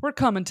 we're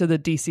coming to the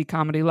DC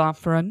Comedy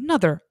Loft for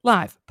another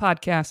live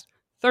podcast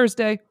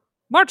Thursday,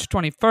 March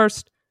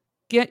 21st.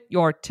 Get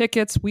your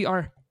tickets. We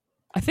are,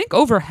 I think,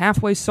 over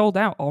halfway sold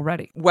out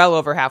already. Well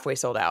over halfway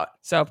sold out.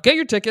 So get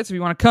your tickets if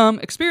you want to come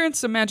experience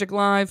some magic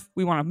live.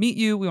 We want to meet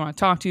you. We want to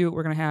talk to you.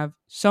 We're going to have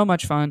so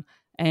much fun.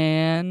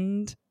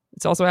 And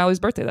it's also Allie's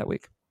birthday that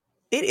week.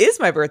 It is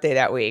my birthday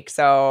that week.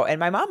 So, and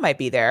my mom might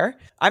be there.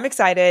 I'm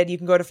excited. You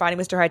can go to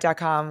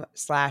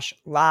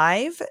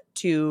findingmrheight.com/live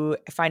to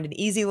find an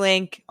easy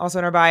link also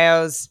in our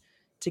bios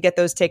to get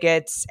those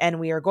tickets. And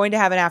we are going to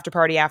have an after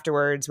party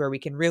afterwards where we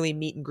can really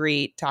meet and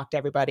greet, talk to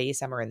everybody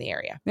somewhere in the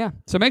area. Yeah.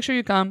 So make sure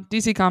you come.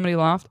 DC Comedy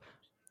Loft,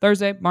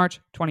 Thursday, March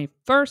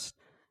 21st.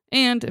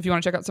 And if you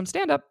want to check out some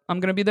stand-up, I'm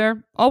going to be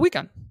there all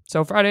weekend.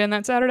 So Friday and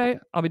that Saturday,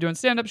 I'll be doing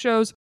stand-up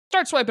shows.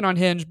 Start swiping on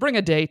Hinge, bring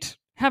a date,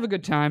 have a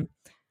good time.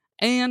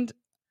 And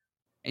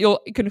you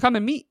can come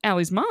and meet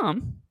Allie's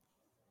mom,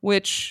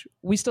 which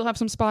we still have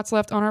some spots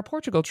left on our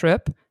Portugal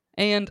trip.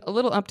 And a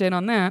little update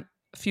on that.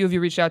 A few of you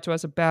reached out to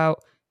us about,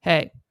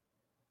 hey,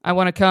 I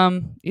want to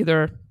come.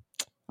 Either,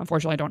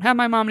 unfortunately, I don't have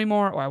my mom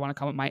anymore, or I want to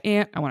come with my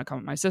aunt. I want to come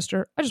with my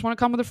sister. I just want to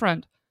come with a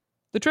friend.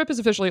 The trip is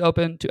officially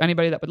open to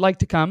anybody that would like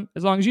to come,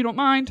 as long as you don't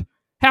mind.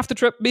 Half the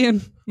trip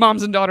being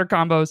moms and daughter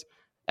combos.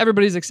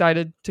 Everybody's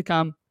excited to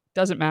come.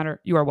 Doesn't matter.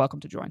 You are welcome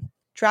to join.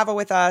 Travel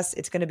with us.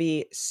 It's going to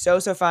be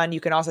so fun. You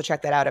can also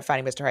check that out at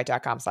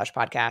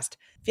findingmrheight.com/podcast.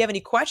 If you have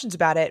any questions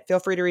about it, feel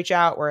free to reach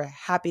out. We're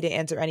happy to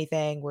answer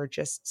anything. We're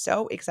just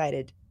so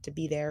excited to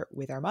be there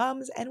with our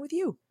moms and with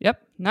you.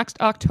 Yep. Next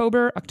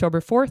October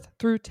 4th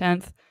through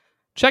 10th.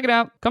 Check it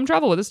out. Come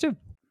travel with us too.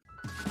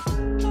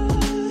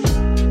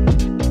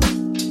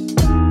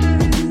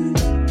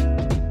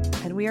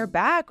 And we are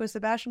back with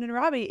Sebastian and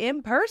Robbie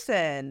in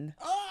person.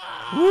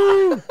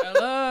 Hello.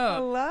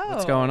 Hello.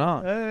 What's going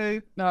on?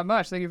 Hey. Not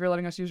much. Thank you for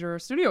letting us use your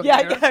studio.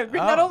 Yeah, here.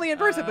 yeah. Not only in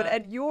person, but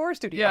at your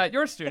studio. Yeah,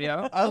 your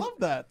studio. I love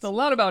that. It's a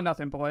lot about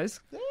nothing,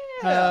 boys.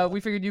 Yeah. We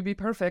figured you'd be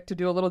perfect to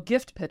do a little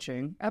gift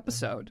pitching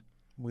episode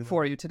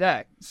for you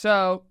today.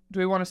 So, do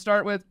we want to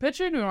start with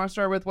pitching? Or do we want to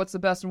start with what's the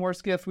best and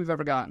worst gift we've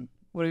ever gotten?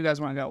 What do you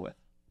guys want to go with?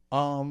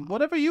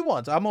 Whatever you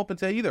want. I'm open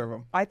to either of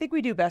them. I think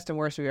we do best and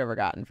worst we've ever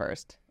gotten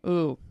first.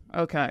 Ooh,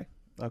 okay.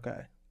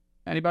 Okay.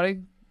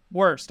 Anybody?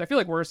 Worst. I feel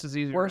like worst is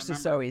easier. Worst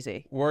is so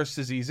easy. Worst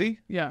is easy.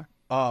 Yeah.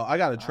 Oh, I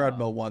got a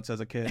treadmill once as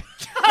a kid.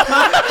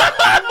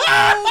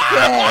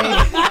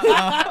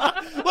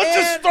 Let's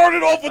just start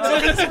it off with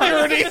some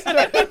insecurities.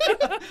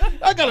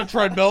 I got a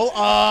treadmill.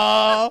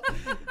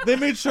 They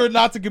made sure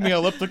not to give me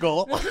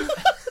elliptical.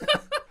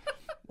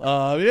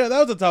 Yeah, that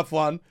was a tough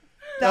one.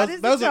 That is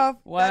a tough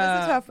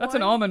That's one.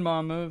 an almond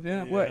mom move.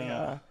 Yeah.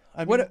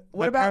 I mean, What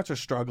my about- parents are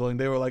struggling.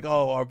 They were like,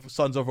 "Oh, our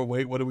son's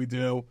overweight. What do we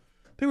do?"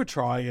 They were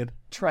trying.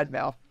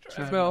 Treadmill.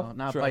 Well,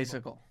 Not Treadmill.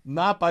 bicycle.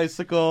 Not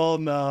bicycle.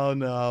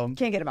 No.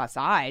 Can't get him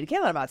outside.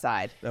 Can't let him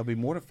outside. That'd be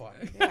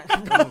mortifying. That's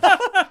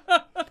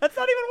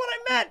not even what I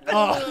meant.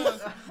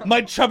 Oh,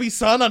 my chubby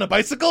son on a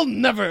bicycle?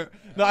 Never.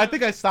 No, I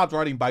think I stopped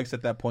riding bikes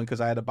at that point because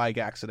I had a bike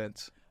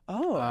accident.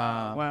 Oh.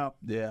 wow.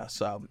 Yeah,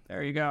 so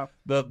There you go.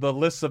 the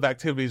lists of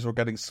activities were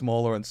getting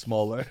smaller and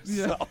smaller.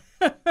 So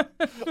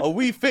a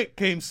Wii Fit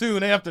came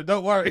soon after.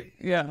 Don't worry.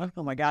 Yeah.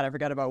 Oh my God, I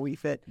forgot about Wii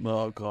Fit.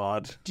 Oh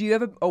God. Do you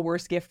have a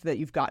worse gift that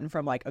you've gotten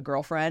from like a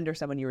girlfriend or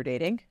someone you were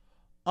dating?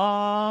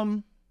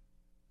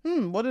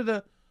 What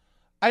did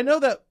I know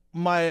that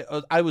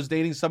I was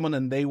dating someone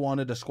and they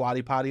wanted a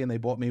squatty potty and they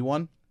bought me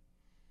one.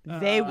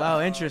 They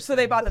Oh, interesting. So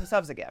they bought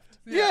themselves a gift.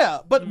 Yeah,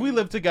 but we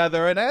lived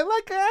together and I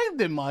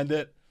didn't mind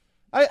it.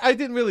 I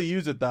didn't really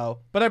use it though,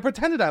 but I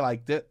pretended I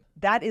liked it.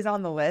 That is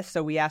on the list.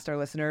 So we asked our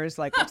listeners,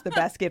 like, what's the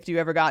best gift you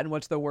ever gotten?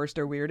 What's the worst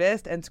or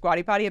weirdest? And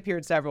Squatty Potty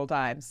appeared several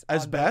times.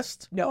 As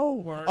best?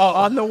 No. Oh,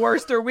 On the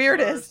worst or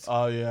weirdest.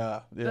 Oh yeah.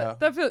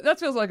 That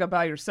feels like a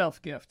buy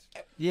yourself gift.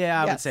 Yeah,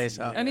 I would Yes. say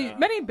so.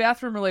 Many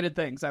bathroom related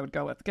things I would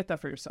go with. Get that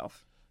for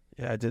yourself.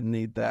 Yeah, I didn't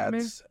need that. I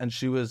mean- and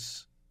she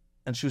was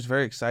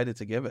very excited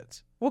to give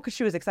it. Well, because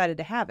she was excited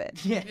to have it.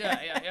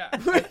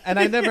 Yeah. And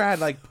I never had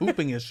like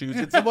pooping issues.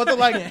 It wasn't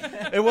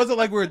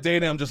like we were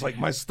dating. I'm just like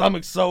my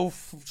stomach's so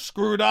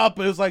screwed up.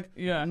 It was like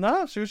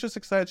no. She was just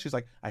excited. She's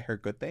like, I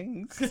heard good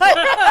things.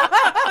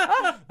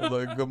 I was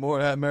like, good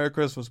morning, Merry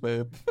Christmas,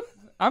 babe.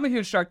 I'm a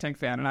huge Shark Tank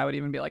fan, and I would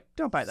even be like,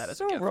 don't buy that as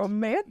a So gift.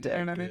 romantic.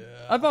 You know what I mean?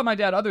 I bought my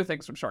dad other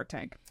things from Shark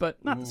Tank,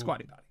 but not the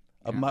Squatty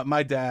Potty.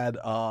 My dad,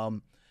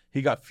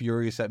 he got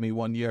furious at me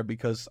one year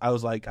because I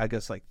was like, I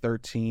guess like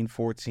 13,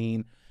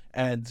 14,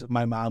 and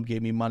my mom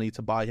gave me money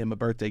to buy him a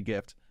birthday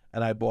gift,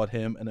 and I bought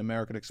him an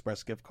American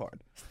Express gift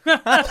card.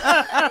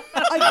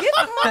 A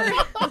gift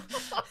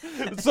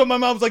card. So my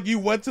mom's like, you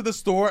went to the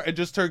store and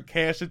just turned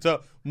cash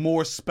into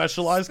more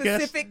specialized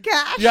gifts? Specific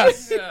cash.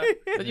 Yes.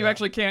 That you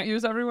actually can't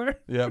use everywhere.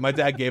 Yeah, my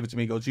dad gave it to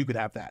me. He goes, you could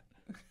have that.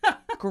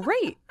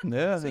 Great.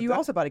 Yeah. So you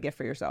also bought a gift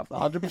for yourself.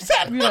 100%.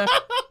 Yeah,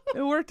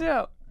 it worked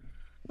out.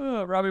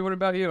 Robbie, what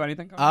about you?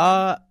 Anything?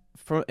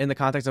 coming In the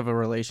context of a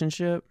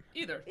relationship,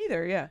 Either.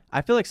 Either, yeah.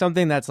 I feel like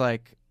something that's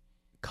like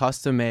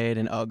custom made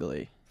and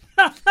ugly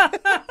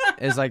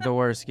is like the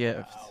worst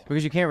gift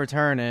because you can't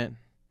return it.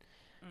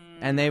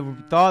 And they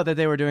thought that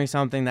they were doing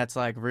something that's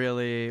like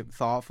really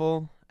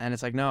thoughtful, and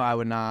it's like, no, I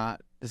would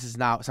not. This is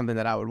not something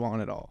that I would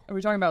want at all. Are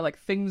we talking about like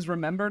things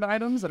remembered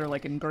items that are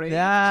like engraved?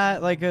 Yeah,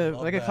 like a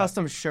that.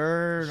 custom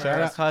shirt or Shout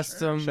a out-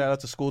 custom. Shout out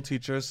to school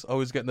teachers,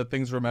 always getting the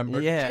things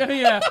remembered. Yeah.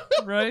 Yeah,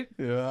 right.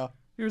 Yeah.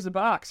 Here's a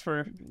box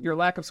for your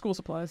lack of school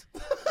supplies.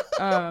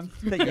 That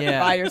you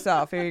Yeah. buy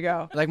yourself. Here you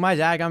go. Like my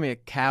dad got me a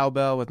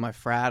cowbell with my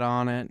frat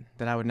on it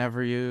that I would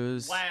never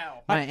use.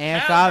 Wow. My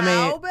aunt got me.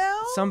 Cowbell?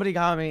 Somebody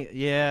got me.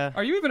 Yeah.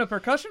 Are you even a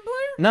percussion player?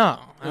 No,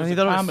 was he a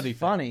thought it comedy was thing.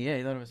 funny. Yeah,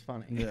 he thought it was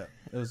funny. Yeah.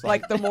 It was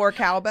Like the more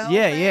cowbell?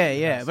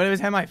 Yeah. But it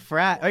was at my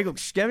frat. Like,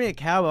 get me a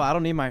cowbell. I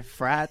don't need my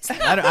frats.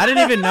 I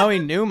didn't even know he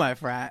knew my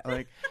frat.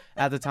 Like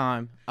at the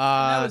time.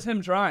 That was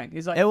him trying.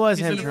 He's like, It was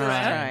he's him in a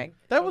frat. trying.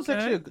 that was Okay.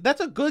 actually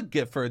that's a good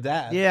gift for a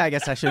dad. Yeah, I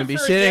guess I shouldn't be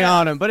For a shitting dad.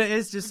 on him, but it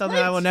is just something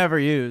I will never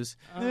use.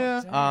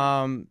 Yeah.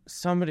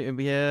 Somebody,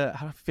 yeah,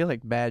 I feel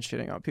like bad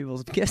shitting on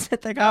people's gifts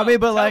that they got me,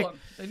 but Tell like, them.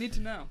 They need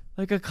to know.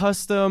 like a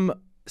custom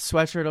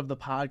sweatshirt of the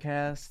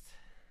podcast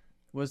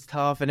was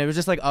tough, and it was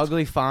just like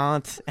ugly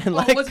font, and Oh,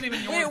 like, it wasn't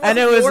even your and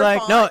it wasn't was your like,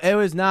 font. no, it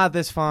was not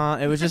this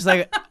font. It was just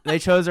like they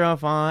chose their own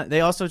font.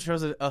 They also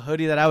chose a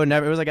hoodie that I would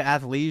never. It was like an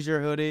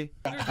athleisure hoodie.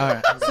 All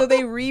right. So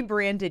they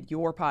rebranded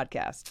your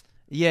podcast.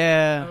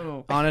 Yeah,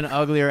 Oh. on an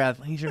uglier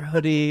athleisure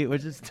hoodie,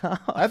 which is tough.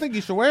 I think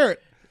you should wear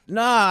it.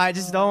 No, I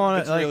just don't want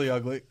It's to. Like, really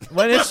ugly.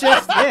 when it's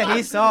just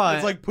he saw it.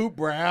 It's like poop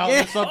brown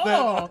Yeah. or something.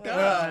 Oh,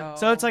 God.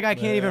 So it's like I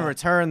can't even Yeah.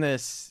 return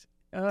this.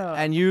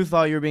 And you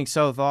thought you were being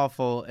so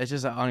thoughtful. It's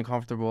just an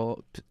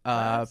uncomfortable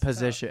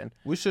position.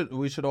 We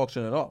should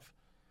auction it off.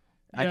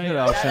 I Yeah, could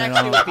yeah. auction That it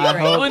actually off. would be I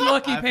great. hope.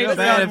 Unlucky I feel Patreon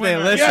bad if they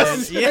winner.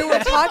 listen. We were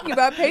talking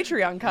about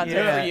Patreon content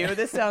Yeah. for you.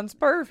 This sounds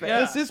perfect. Yeah.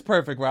 This is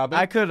perfect, Robin.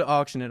 I could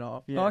auction it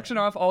off. Yeah. Auction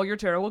off all your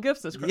terrible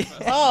gifts this Christmas.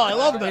 Oh, I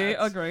love That'd be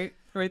that. a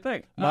great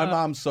thing. My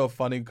mom's so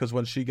funny because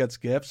when she gets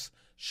gifts,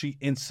 she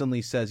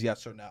instantly says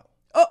yes or no.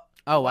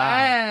 Oh wow.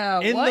 Wow.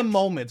 In what? the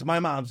moment, my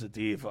mom's a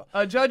diva.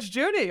 Judge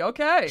Judy.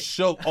 Okay.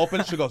 She'll open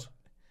it, she goes,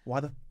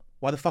 why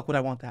the fuck would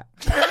I want that?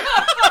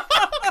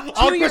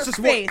 To your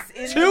face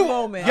in the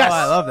moment. Yes. Oh,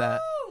 I love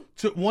that.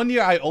 One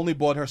year I only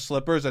bought her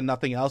slippers and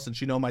nothing else, and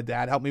she know my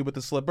dad helped me with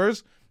the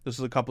slippers. This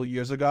was a couple of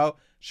years ago.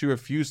 She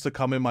refused to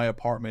come in my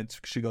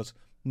apartment. She goes,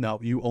 No,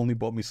 you only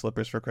bought me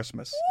slippers for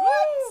Christmas.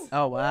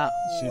 Oh wow.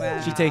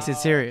 Wow. She takes it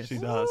serious. She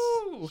does.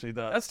 Woo. She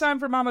does. That's time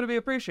for Mama to be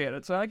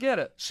appreciated, so I get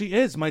it. She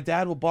is. My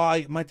dad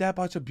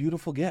buys her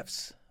beautiful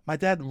gifts. My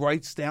dad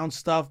writes down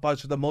stuff,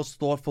 buys her the most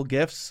thoughtful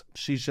gifts.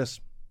 She's just,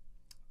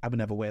 I would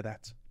never wear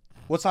that.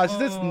 What size is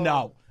this?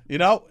 No. You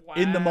know,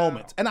 in the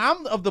moment. And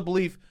I'm of the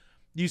belief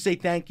you say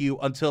thank you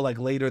until like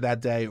later that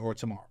day or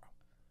tomorrow.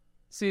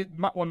 See,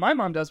 what my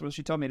mom does was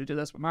she told me to do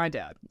this with my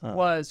dad.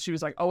 She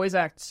was like, always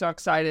act so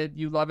excited.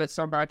 You love it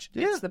so much.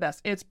 Yeah. It's the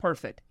best. It's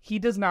perfect. He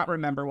does not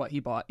remember what he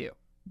bought you.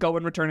 Go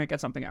and return it,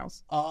 get something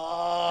else.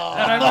 Oh,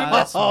 and I remember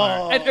that's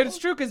smart. And it's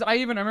true because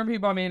I remember he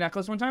bought me a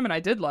necklace one time and I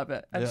did love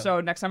it. And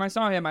so next time I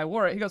saw him, I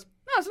wore it. He goes,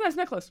 "Oh, it's a nice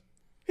necklace."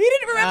 He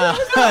didn't remember.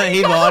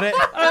 He bought it.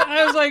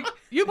 I was like,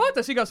 "You bought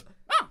this?" He goes,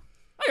 "Oh,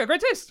 I got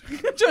great taste."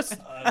 Just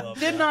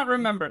did not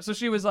remember. So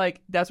she was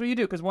like, "That's what you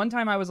do." Because one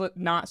time I was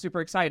not super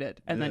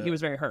excited, and then he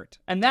was very hurt,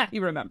 and that he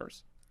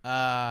remembers.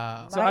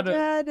 My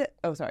dad.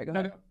 Oh, sorry. Go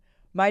ahead. No.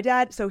 My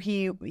dad. So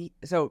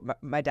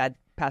my dad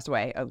passed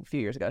away a few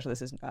years ago. So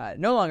this is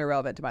no longer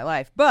relevant to my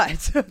life.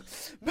 But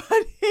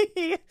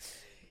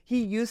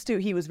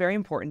he was very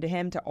important to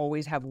him to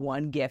always have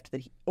one gift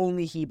that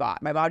only he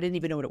bought. My mom didn't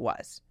even know what it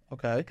was.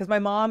 Okay. Because my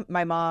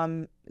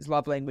mom's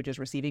love language is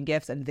receiving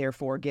gifts and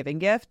therefore giving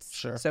gifts.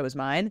 Sure. So is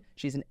mine.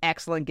 She's an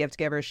excellent gift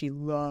giver. She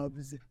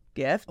loves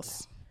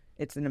gifts.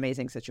 It's an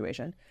amazing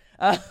situation.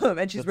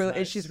 And she's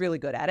really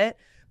good at it.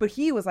 But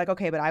he was like,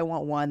 okay, but I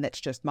want one that's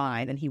just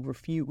mine. And he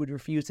would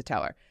refuse to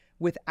tell her.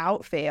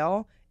 Without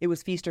fail, it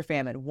was feast or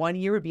famine. 1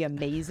 year would be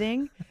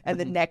amazing. And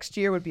the next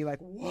year would be like,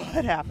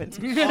 what happened?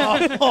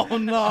 Oh,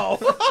 no.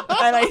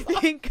 And I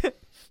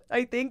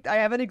think I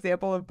have an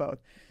example of both.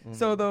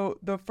 So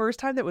the first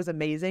time that was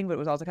amazing, but it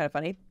was also kind of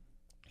funny.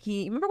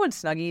 Remember when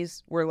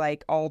Snuggies were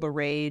like all the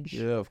rage?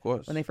 Yeah, of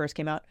course. When they first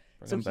came out.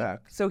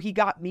 Back. So he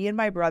got me and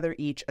my brother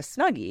each a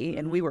Snuggie,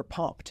 and we were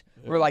pumped.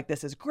 Yeah. We're like,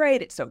 this is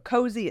great. It's so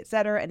cozy,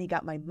 etc. And he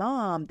got my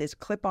mom this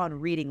clip-on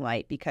reading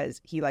light because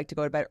he liked to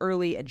go to bed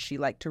early and she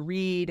liked to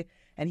read.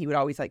 And he would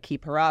always like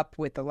keep her up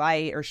with the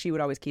light, or she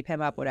would always keep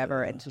him up,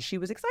 whatever. And so she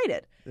was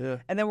excited. Yeah.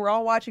 And then we're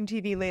all watching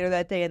TV later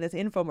that day, and this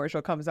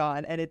infomercial comes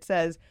on, and it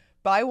says,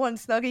 "Buy one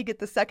Snuggie, get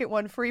the second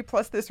one free,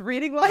 plus this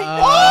reading light."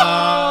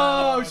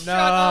 Oh, shut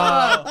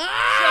up!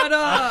 Shut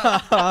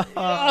up!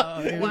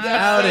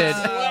 Outed.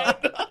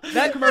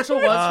 That commercial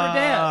was for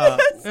Dad.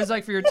 It was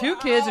like for your two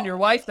kids and your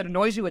wife that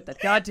annoys you with the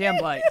goddamn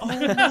light. Oh my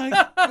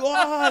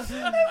God!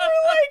 And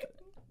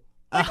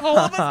we're like all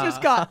of us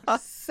just got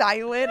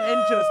silent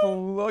and just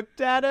looked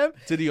at him.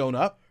 Did he own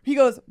up? He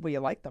goes, "Well, you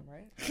like them,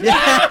 right?"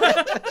 Yeah.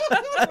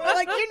 We're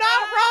like, "You're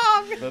not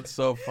wrong." That's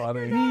so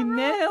funny. He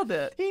nailed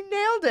it. He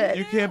nailed it.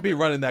 You can't be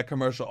running that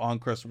commercial on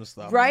Christmas,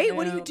 though. Right?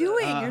 What are you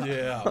doing?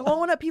 You're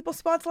blowing up people's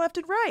spots left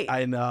and right.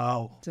 I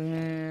know.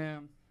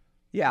 Damn.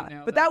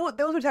 Yeah, but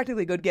those were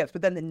technically good gifts.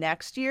 But then the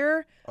next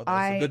year, that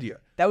was a good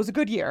year. That was a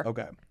good year.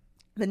 Okay.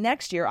 The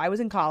next year, I was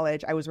in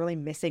college. I was really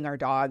missing our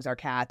dogs, our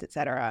cats,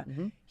 etc.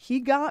 Mm-hmm.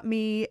 He got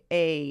me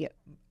a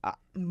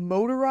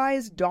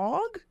motorized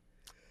dog.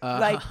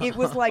 Like it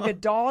was like a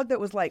dog that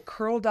was like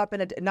curled up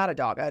in not a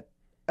dog,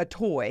 a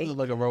toy,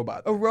 like a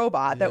robot. A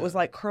robot that was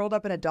like curled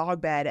up in a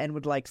dog bed and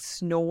would like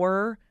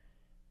snore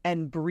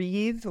and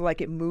breathe like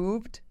it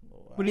moved. Wow.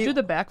 Would you do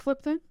the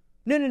backflip thing?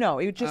 No.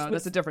 It just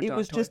was that's a different. It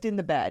was toy. just in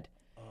the bed.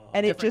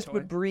 And it just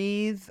would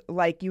breathe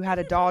like you had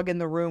a dog in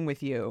the room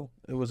with you.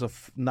 It was a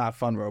not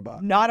fun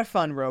robot. Not a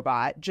fun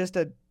robot, just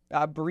a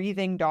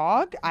breathing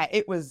dog.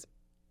 It was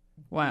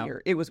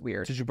weird. It was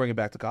weird. Did you bring it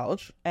back to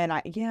college? And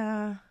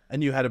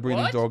And you had a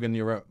breathing dog in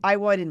your room? I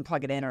didn't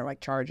plug it in or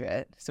like charge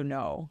it, so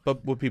no.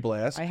 But would people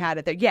ask? I had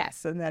it there,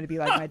 yes. And then it'd be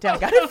like, my dad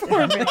got it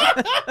for me.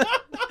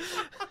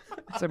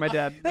 So my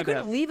dad. I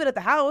couldn't leave it at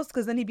the house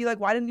because then he'd be like,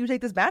 why didn't you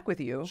take this back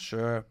with you?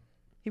 Sure.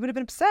 He would have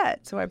been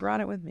upset, so I brought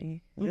it with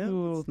me. Yeah,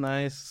 that's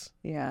nice.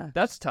 Yeah,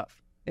 that's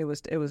tough. It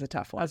was a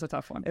tough one. That's a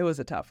tough one. It was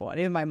a tough one.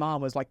 Even my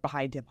mom was like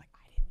behind him, like,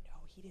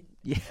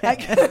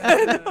 I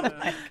didn't know. He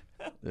didn't.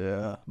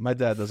 Yeah, my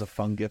dad does a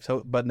fun gift,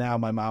 but now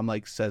my mom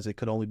like says it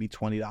could only be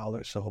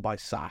 $20, so he'll buy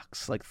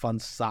socks, like fun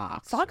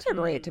socks. Socks are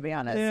great, to be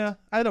honest. Yeah,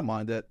 I don't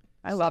mind it.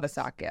 I love a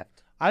sock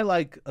gift. I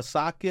like a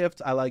sock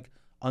gift. I like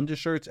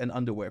undershirts and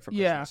underwear for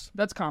Christmas. Yeah,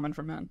 that's common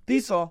for men.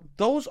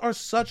 Those are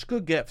such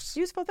good gifts.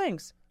 Useful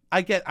things.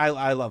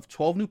 I love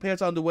 12 new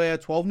pairs of underwear,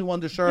 12 new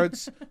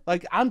undershirts.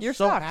 Like, I'm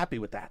so happy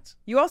with that.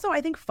 You also,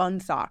 I think fun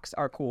socks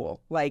are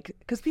cool. Like,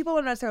 because people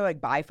don't necessarily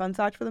like buy fun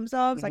socks for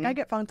themselves. Mm-hmm. Like, I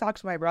get fun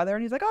socks for my brother,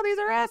 and he's like, "Oh, these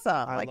are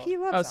awesome." He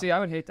loves them. See,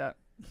 I would hate that.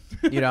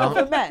 You know?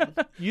 For men.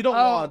 You don't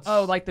want...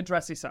 Oh, like the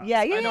dressy socks.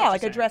 Yeah,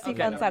 like a dressy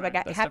fun sock.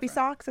 Like happy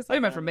socks. I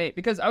meant for me,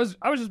 because I was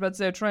just about to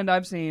say a trend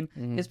I've seen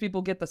is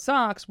people get the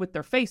socks with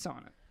their face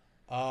on it.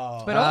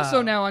 Oh. But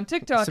also now on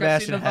TikTok,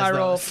 Sebastian I've seen a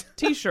viral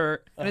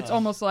T-shirt, and it's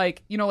almost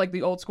like, like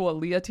the old school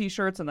Aaliyah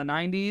T-shirts in the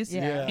 90s?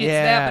 Yeah. It's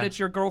that, but it's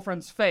your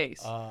girlfriend's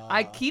face.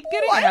 I keep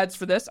getting ads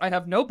for this. I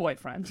have no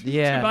boyfriend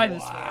to buy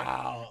this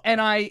for. And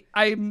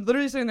I'm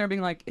literally sitting there being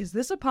like, is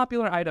this a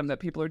popular item that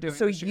people are doing?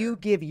 So you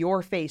give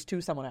your face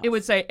to someone else? It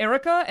would say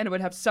Erica, and it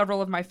would have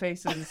several of my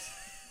faces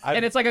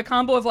And it's like a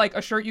combo of like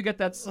a shirt you get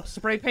that's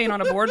spray paint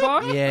on a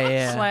boardwalk,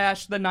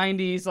 slash the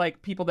 '90s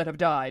like people that have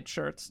died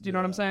shirts. Do you know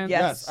what I'm saying?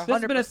 Yes, this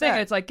has been a thing.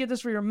 It's like, get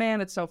this for your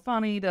man. It's so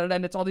funny.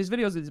 And it's all these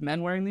videos of these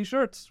men wearing these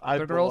shirts.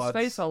 The girl's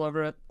face all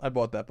over it. I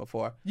bought that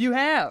before. You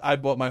have? I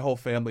bought my whole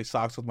family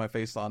socks with my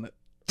face on it.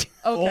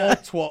 Okay.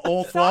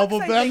 All 12 of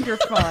them. I think you're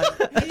fun.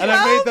 And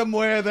I made them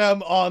wear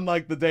them on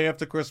like the day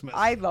after Christmas.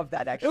 I love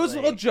that, actually. It was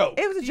a joke.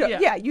 It was a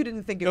joke. Yeah, you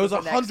didn't think it was a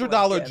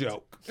 $100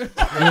 joke.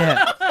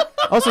 Yeah.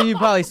 Also, you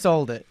probably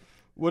sold it.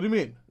 What do you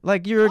mean?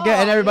 Like you were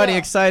getting everybody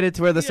excited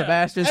to wear the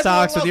Sebastian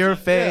socks with your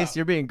face.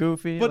 You're being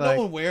goofy. But like,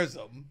 no one wears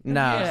them.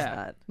 Nah.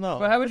 Yeah. No.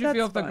 But how would you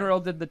feel if the girl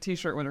did the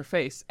T-shirt with her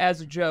face as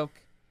a joke,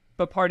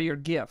 but part of your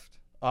gift?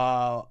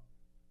 I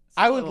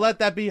would let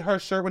that be her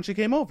shirt when she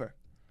came over.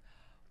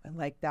 I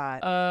like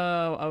that.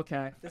 Oh,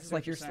 okay. This is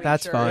like your sweet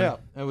That's shirt. fun. Yeah,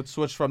 I would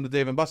switch from the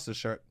Dave & Buster's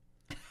shirt.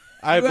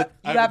 You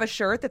have a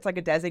shirt that's like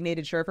a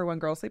designated shirt for when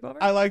girls sleep over?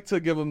 I like to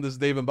give them this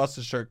Dave &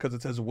 Buster's shirt because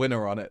it says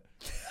winner on it.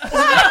 And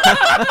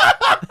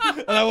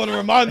I want to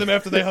remind them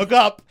after they hook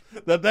up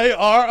that they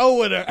are a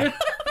winner.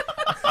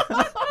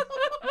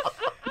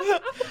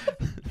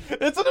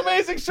 It's an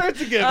amazing shirt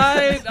to give.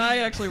 I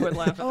actually would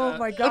laugh at that. Oh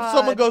my god! If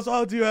someone goes,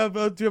 "Oh, do you have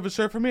a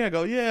shirt for me?" I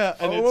go, "Yeah."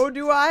 And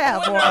do I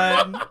have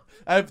one?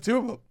 I have 2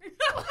 of them.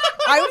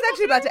 I was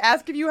actually about to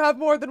ask if you have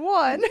more than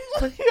one.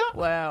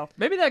 Wow.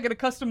 Maybe that get a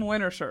custom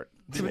winner shirt.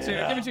 Give it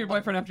to your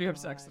boyfriend after you have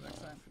sex the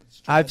next time.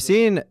 I've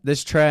seen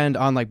this trend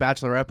on like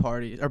bachelorette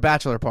parties or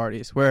bachelor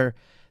parties where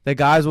the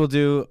guys will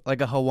do like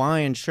a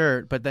Hawaiian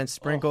shirt, but then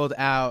sprinkled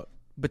out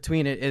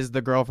between it is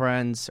the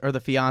girlfriend's or the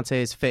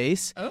fiance's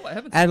face. Oh, I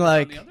haven't seen and that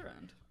like on the other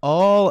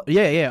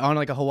end. on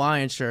like a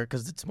Hawaiian shirt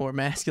because it's more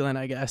masculine,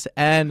 I guess.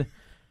 And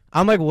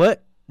I'm like,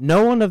 what?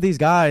 No one of these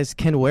guys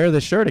can wear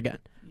this shirt again.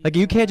 Like,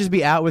 you can't just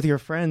be out with your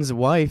friend's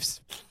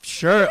wife's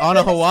shirt on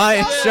a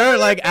Hawaiian shirt,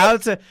 like,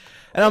 out to...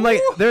 And I'm like,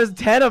 there's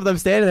 10 of them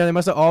standing there. They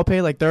must have all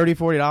paid, like, $30,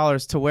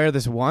 $40 to wear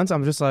this once.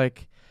 I'm just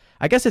like...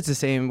 I guess it's the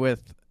same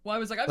with... Well, I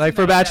was like, like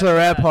for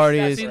bachelorette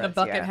parties. I've seen the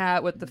bucket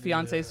hat with the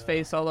fiance's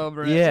face all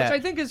over it, which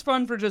I think is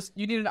fun for just...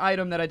 You need an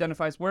item that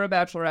identifies we're a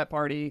bachelorette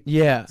party.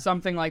 Yeah.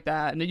 Something like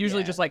that. And it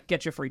usually just, like,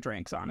 get you free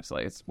drinks,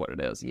 honestly. It's what it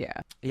is. Yeah.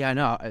 Yeah, I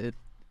know.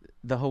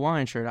 The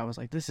Hawaiian shirt, I was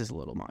like, this is a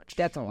little much.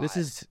 That's a lot. This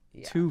is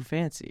too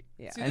fancy.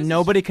 Yeah. See, and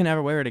nobody can ever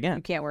wear it again.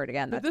 You can't wear it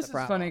again. But That's this the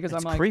is problem. funny because I'm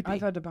It's like, creepy.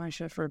 I've had to buy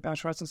shit for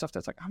bachelorettes and stuff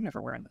that's like, I'm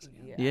never wearing this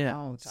again.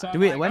 Yeah. So Do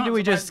we? I'm When like, do oh,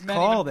 we so my just men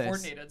call even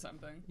this? coordinated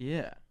something.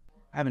 Yeah.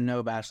 I have a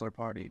no bachelor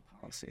party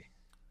policy.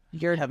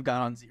 You have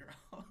gone on 0.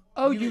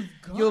 Oh, you'll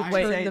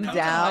turn them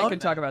down. I can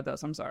talk about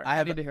this. I'm sorry.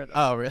 I need to hear this.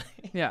 Oh, really?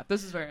 Yeah,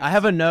 this is very. I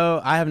have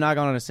not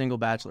gone on a single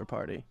bachelor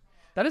party.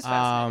 That is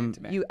fascinating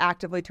to me. You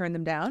actively turn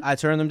them down? I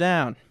turn them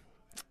down.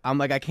 I'm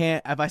like, I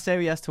can't. If I say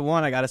yes to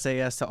one, I gotta say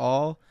yes to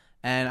all.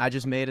 And I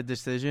just made a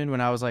decision when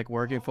I was like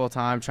working full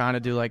time, trying to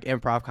do like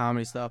improv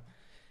comedy stuff,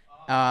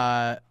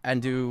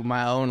 and do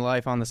my own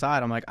life on the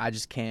side. I'm like, I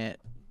just can't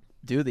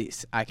do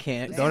these. I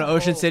can't go to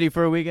Ocean City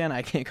for a weekend.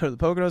 I can't go to the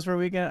Poconos for a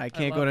weekend. I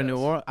can't go to New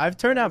Orleans. I've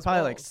turned down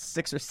probably like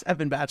 6 or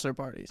 7 bachelor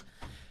parties.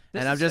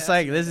 And I'm just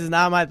like, this is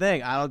not my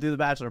thing. I don't do the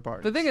bachelor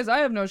party. The thing is, I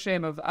have no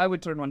shame of. I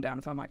would turn one down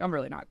if I'm like, I'm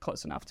really not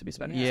close enough to be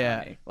spending this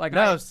money. Like,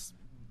 no,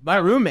 my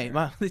roommate,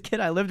 the kid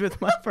I lived with,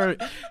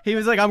 he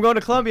was like, I'm going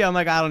to Columbia. I'm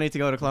like, I don't need to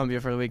go to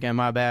Columbia for the weekend.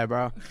 My bad,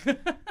 bro.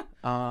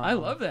 I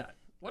love that.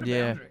 What a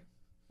boundary.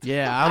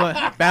 Yeah, I'm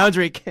a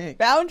boundary king.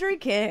 Boundary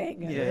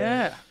king.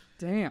 Yeah.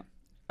 Damn.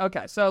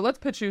 Okay, so let's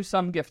pitch you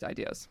some gift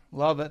ideas.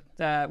 Love it.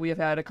 That we have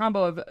had a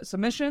combo of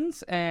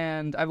submissions,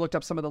 and I've looked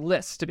up some of the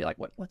lists to be like,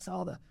 what's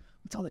all the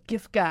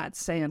gift gods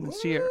saying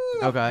this year?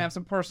 Okay. I have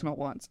some personal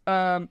ones.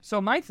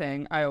 So my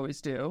thing I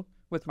always do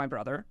with my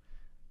brother,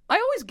 I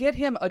always get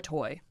him a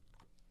toy.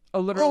 A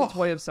literal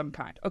toy of some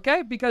kind,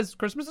 okay? Because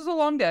Christmas is a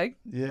long day,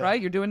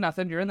 right? You're doing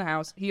nothing. You're in the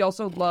house. He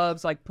also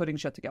loves, like, putting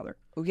shit together.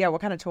 Oh, yeah,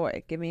 what kind of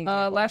toy? Give me an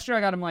example. Last year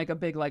I got him, like, a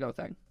big Lego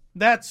thing.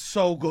 That's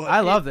so good.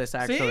 I love this,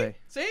 actually.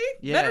 See?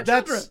 Yeah. Better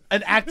children. That's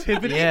an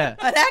activity. Yeah.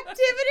 An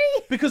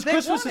activity? Because They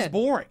Christmas want is it.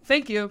 boring.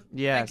 Thank you.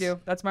 Yes. Thank you.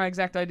 That's my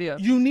exact idea.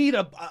 You need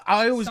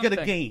I always get a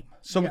Something. game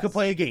so we can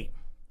play a game.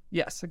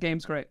 Yes, a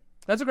game's great.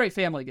 That's a great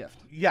family gift.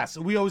 Yes,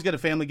 we always get a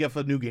family gift for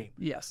a new game.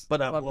 Yes.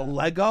 But a Love that.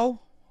 Lego,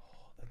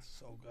 that's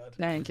so good.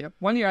 Thank you.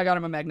 One year I got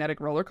him a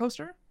magnetic roller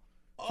coaster.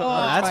 So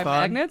that's five fun.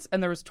 magnets,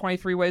 and there was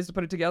 23 ways to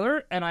put it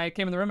together. And I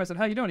came in the room. I said,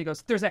 "How you doing?" He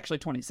goes, "There's actually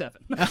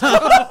 27."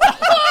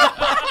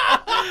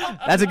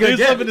 That's a good He's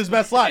gift. living his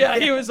best life. Yeah,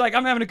 he was like,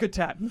 "I'm having a good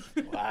time."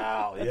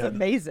 Wow, That's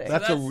amazing.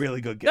 That's a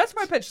really good gift. That's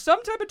my pitch.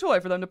 Some type of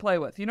toy for them to play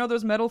with. You know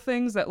those metal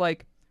things that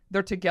like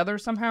they're together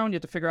somehow, and you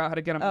have to figure out how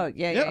to get them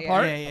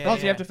apart.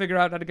 Also, you have to figure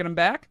out how to get them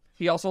back.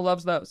 He also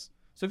loves those.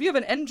 So if you have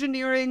an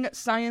engineering,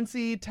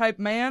 sciencey type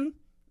man,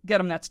 get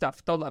him that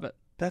stuff. They'll love it.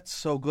 That's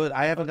so good.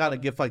 I haven't got a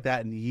gift like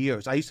that in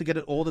years. I used to get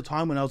it all the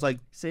time when I was like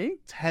See?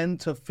 10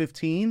 to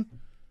 15.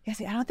 Yeah,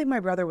 see, I don't think my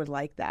brother would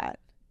like that.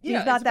 Yeah,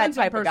 He's it not that depends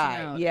on type of guy.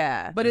 personality.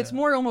 Yeah. But it's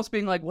more almost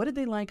being like, what did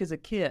they like as a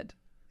kid?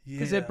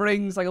 because it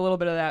brings like a little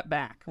bit of that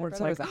back. Where it's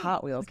like a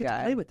Hot Wheels I get to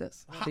guy. play with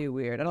this. Too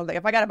weird. I don't think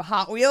if I got him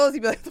Hot Wheels,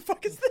 he'd be like, "What the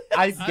fuck is this?"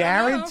 I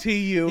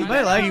guarantee you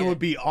that he would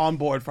be on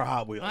board for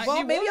Hot Wheels.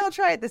 Well, maybe I'll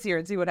try it this year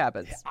and see what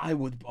happens. I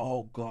would.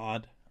 Oh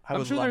God, I I'm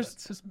would sure love there's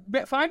it.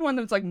 just find one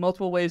that's like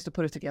multiple ways to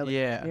put it together.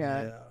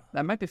 Yeah.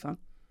 That might be fun.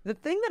 The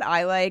thing that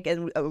I like,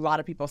 and a lot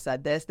of people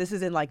said this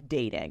is in like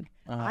dating.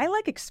 I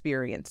like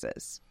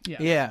experiences.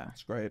 Yeah.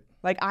 It's great.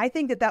 Like I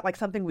think that like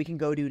something we can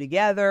go do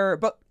together.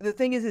 But the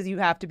thing is you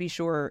have to be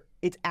sure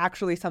it's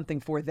actually something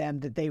for them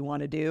that they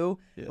want to do.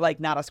 Yeah. Like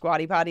not a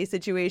squatty potty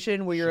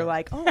situation where you're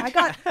like, oh, I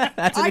got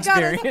that's an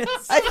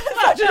experience.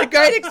 That's such a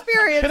great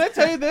experience. Can I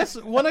tell you this?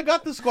 When I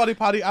got the squatty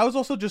potty, I was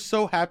also just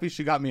so happy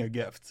she got me a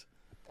gift.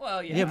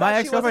 Well, yeah, my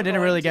ex-girlfriend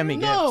didn't really get me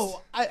gifts.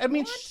 No, I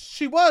mean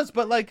she was,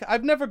 but like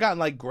I've never gotten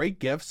like great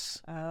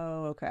gifts.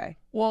 Oh, okay.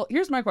 Well,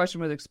 here's my question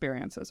with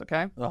experiences,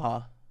 okay?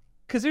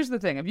 Because here's the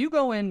thing: if you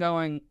go in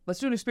going, "Let's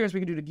do an experience we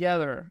can do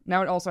together,"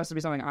 now it also has to be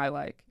something I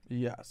like.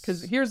 Yes.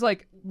 Because here's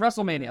like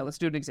WrestleMania. Let's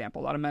do an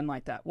example. A lot of men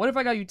like that. What if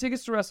I got you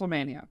tickets to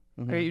WrestleMania?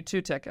 I got you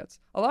 2 tickets.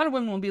 A lot of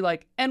women will be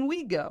like, "And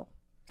we go."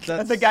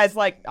 And the guy's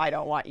like, "I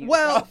don't want you."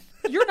 Well,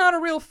 you're not a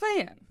real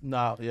fan.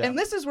 No, yeah. And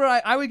this is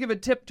where I would give a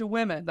tip to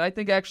women that I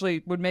think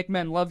actually would make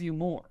men love you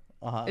more.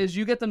 Is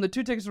you get them the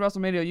 2 tickets to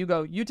WrestleMania, you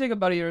go, you take a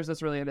buddy of yours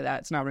that's really into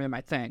that, it's not really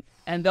my thing.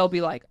 And they'll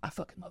be like, I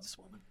fucking love this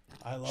woman.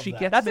 I love she that.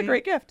 gets That's me. a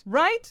great gift.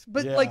 Right?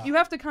 But Yeah. like you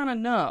have to kind of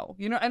know,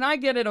 you know, and I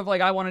get it of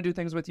like, I want to do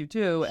things with you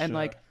too. And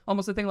like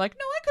almost a thing like,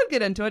 no, I could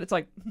get into it. It's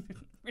like,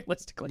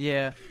 realistically.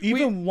 Yeah.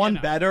 Even one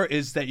better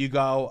is that you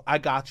go, I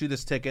got you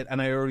this ticket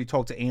and I already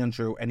talked to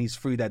Andrew and he's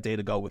free that day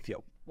to go with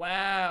you.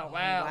 Wow.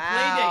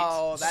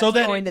 Wow. That's So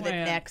that- going to the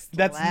next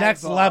That's level.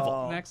 next level.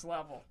 Play dates. Next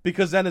level.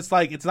 Because then it's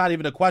like, it's not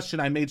even a question.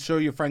 I made sure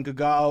your friend could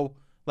go.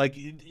 Like,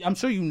 I'm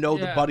sure you know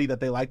the buddy that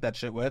they like that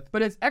shit with.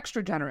 But it's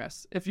extra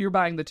generous if you're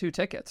buying the 2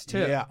 tickets too.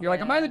 Yeah. You're like,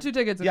 I'm buying the 2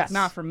 tickets and Yes. it's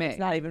not for me. It's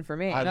not even for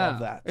me. I No, love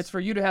that. It's for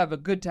you to have a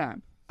good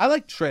time. I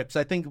like trips.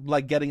 I think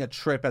like getting a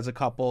trip as a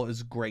couple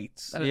is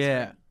great.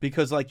 Yeah.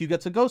 Because like you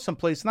get to go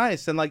someplace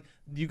nice and like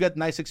you get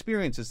nice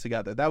experiences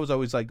together. That was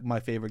always like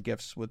my favorite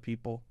gifts with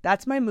people.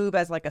 That's my move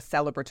as like a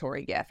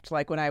celebratory gift.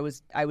 Like when I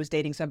was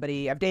dating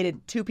somebody, I've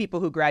dated 2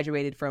 people who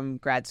graduated from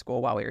grad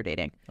school while we were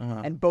dating.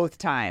 And both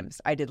times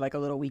I did like a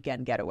little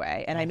weekend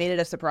getaway and I made it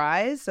a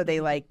surprise. So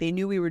they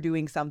knew we were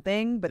doing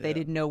something, but they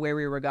didn't know where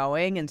we were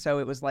going. And so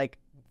it was like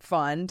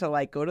fun to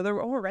like go to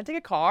we're renting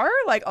a car.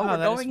 Like, we're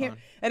that is going here. fun.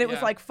 And it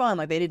was like fun.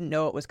 Like they didn't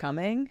know it was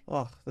coming.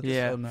 Oh, that's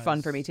Yeah. so nice.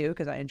 Fun for me too,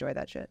 because I enjoy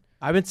that shit.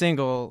 I've been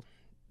single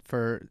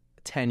for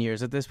 10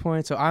 years at this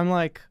point, so I'm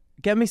like,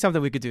 get me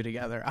something we could do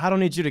together. I don't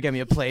need you to get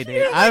me a play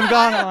date. I've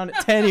gone on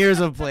 10 years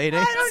of play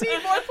dates. I don't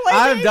need more play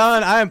I'm dates.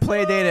 done. I am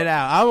play dated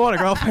out. I want a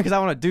girlfriend because I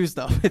want to do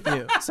stuff with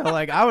you. So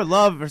like, I would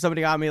love for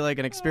somebody got me like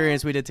an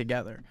experience we did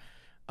together.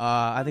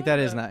 I think that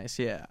is nice.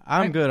 Yeah,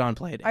 I'm good on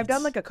play dates. I've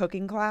done like a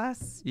cooking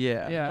class.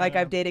 Yeah. Like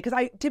I've dated,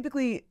 because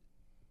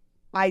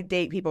I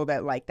date people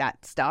that like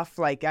that stuff.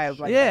 Like I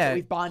like, so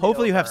we've bonded.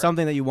 Hopefully you have over.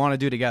 something that you want to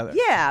do together.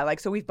 Yeah, like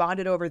so we've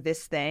bonded over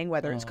this thing,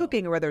 whether it's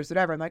cooking or whether it's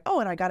whatever. I'm like, oh,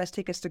 and I got us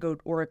tickets to go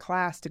or a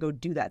class to go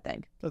do that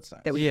thing That's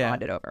nice. that we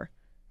bonded over.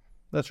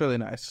 That's really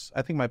nice.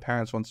 I think my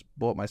parents once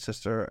bought my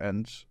sister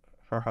and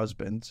her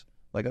husband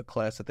like a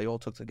class that they all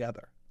took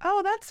together.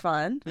 Oh, that's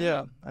fun.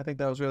 Yeah, I think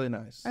that was really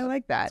nice. I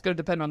like that. It's going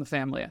to depend on the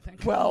family, I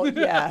think. Well,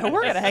 yeah,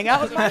 we're gonna hang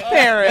out with my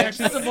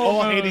parents.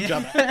 all hate each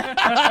other.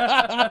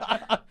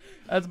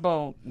 That's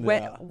bold.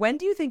 When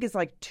do you think is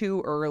like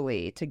too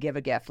early to give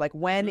a gift? Like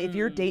when if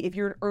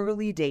you're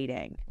early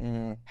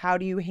dating, how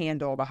do you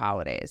handle the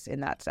holidays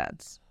in that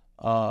sense?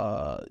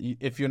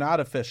 If you're not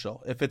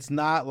official, if it's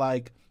not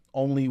like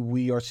only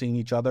we are seeing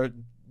each other,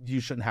 you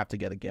shouldn't have to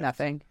get a gift.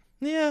 Nothing.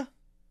 Yeah.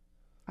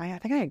 I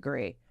think I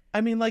agree. I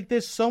mean, like,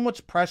 there's so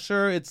much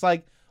pressure. It's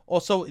like,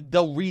 also,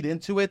 they'll read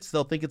into it. So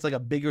they'll think it's like a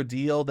bigger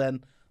deal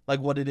than like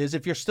what it is.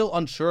 If you're still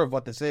unsure of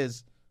what this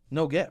is,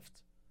 no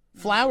gift.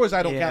 Flowers,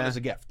 I don't count as a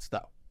gift,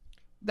 though.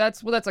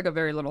 That's like a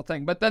very little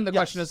thing. But then the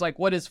question is like,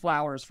 what is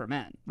flowers for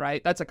men,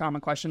 right? That's a common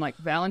question. Like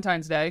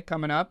Valentine's Day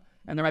coming up,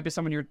 and there might be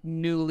someone you're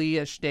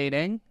newly-ish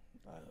dating.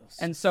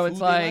 And so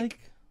it's like,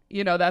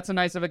 you know, that's a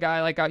nice of a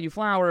guy like got you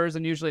flowers,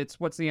 and usually it's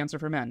what's the answer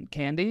for men?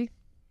 Candy?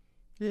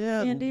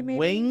 Yeah. Candy, maybe?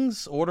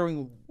 Wings?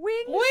 Ordering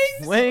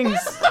Wings. Wings.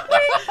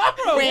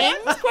 Wings?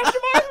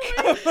 Question mark.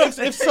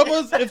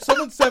 if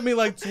someone sent me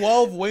like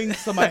 12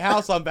 wings to my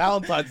house on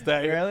Valentine's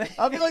Day, Really?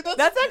 I'd be like,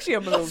 That's actually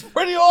a that's move.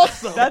 pretty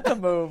awesome. That's a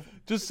move.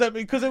 Just sent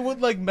me because it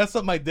wouldn't like mess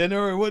up my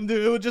dinner. It wouldn't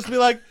do. It would just be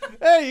like,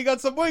 hey, you got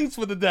some wings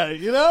for the day.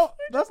 You know,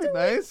 that'd be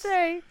nice.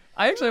 I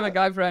actually have a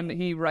guy friend.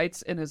 He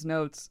writes in his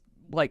notes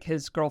like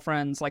his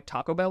girlfriend's like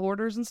Taco Bell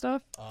orders and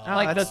stuff,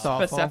 like the that's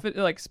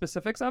thoughtful.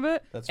 specifics of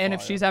it. That's and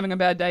if fire. she's having a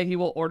bad day, he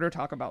will order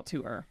Taco Bell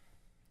to her.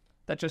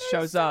 That just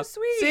shows so up.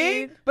 sweet.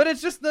 See, but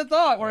it's just the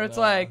thought where it's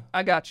like,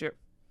 I got you.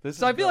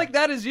 So I feel like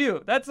that is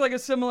you. That's like a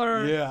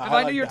similar. Yeah, if I I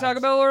knew like your that.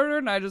 Taco Bell order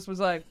and I just was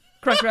like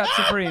Crunchwrap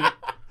Supreme,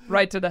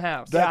 right to the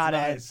house. That's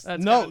nice.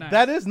 That's No, kinda nice.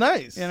 that is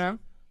nice. You know.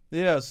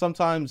 Yeah,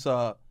 sometimes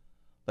like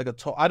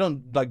I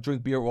don't like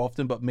drink beer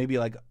often, but maybe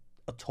like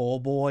a tall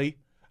boy.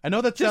 I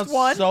know that Just sounds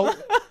one? so.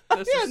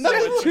 This Yeah, is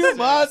nothing so too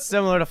much.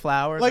 Similar to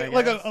flowers. I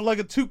Like guess.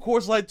 a 2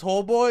 Coors Light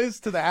Tall Boys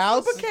to the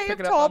house. Okay, Pick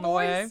it up tall on the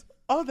way. boys.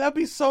 Oh, that'd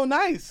be so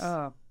nice.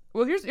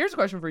 Well, here's a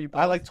question for you,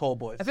 Paul. I like Tall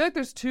Boys. I feel like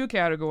there's 2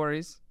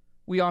 categories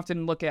we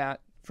often look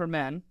at for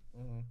men.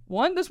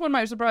 Mm-hmm. This one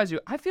might surprise you.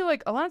 I feel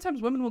like a lot of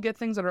times women will get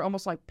things that are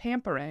almost like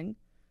pampering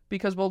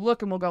because we'll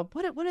look and we'll go,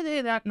 what do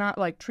they not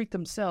like treat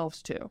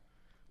themselves to?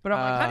 But I'm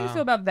like, how do you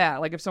feel about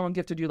that? Like if someone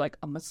gifted you like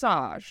a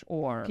massage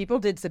or People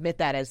did submit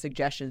that as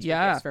suggestions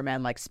Yeah. for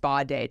men, like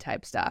spa day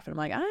type stuff. And I'm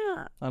like,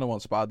 I don't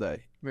want spa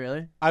day.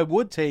 Really? I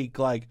would take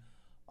like,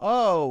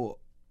 oh,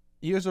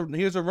 here's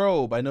a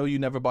robe. I know you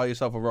never buy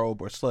yourself a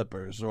robe or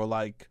slippers or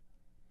like.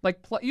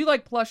 you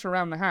like plush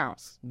around the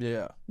house,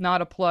 Yeah.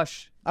 not a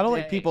plush. I don't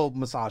like day. people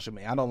massaging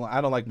me. I don't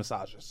like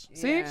massages.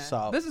 See, Yeah.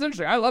 So this is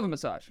interesting. I love a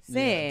massage.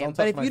 same. don't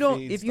But touch if my you don't,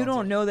 feet, if you don't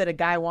don't touch- know that a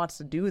guy wants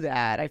to do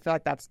that, I feel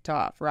like that's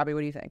tough. Robbie, what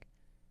do you think?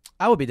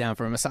 I would be down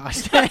for a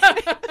massage.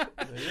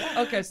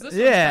 Okay, so this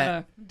Yeah.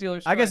 one's kinda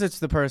dealer's I guess choice. it's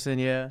the person.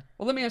 Yeah.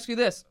 Well, let me ask you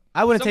this: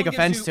 I wouldn't Someone take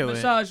offense gives you to it.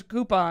 massage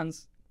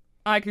coupons.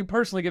 I could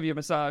personally give you a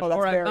massage, Oh, that's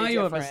or I very buy you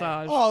a different.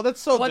 massage. Oh, that's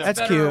so What's different.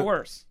 That's better or cute.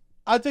 worse?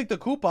 I take the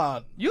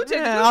coupon. You take.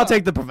 Yeah, the I'll coupon.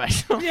 take the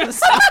professional. Yeah.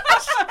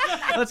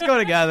 Let's go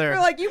together. You're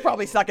like, you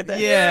probably suck at this.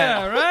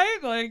 Yeah. Yeah, right.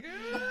 Like,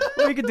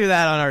 We could do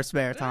that on our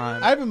spare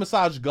time. I have a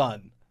massage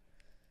gun,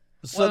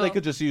 so they Well-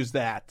 could just use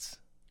that.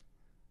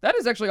 that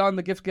is actually on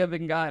the gift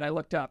giving guide I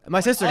looked up. My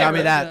sister I got me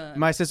read that.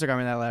 My sister got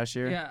me that last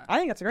year. Yeah, I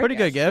think that's a great Pretty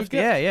good gift.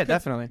 gift. Yeah,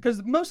 definitely.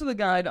 because most of the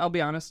guide, I'll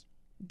be honest,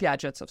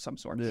 gadgets of some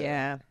sort.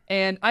 Yeah.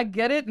 And I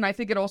get it, and I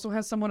think it also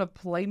has somewhat of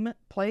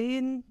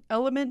playing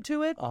element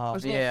to it. Uh-huh.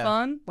 It's a little Yeah.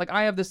 fun. Like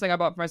I have this thing I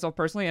bought for myself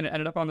personally, and it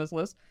ended up on this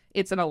list.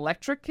 It's an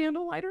electric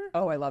candle lighter,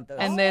 Oh, I love those.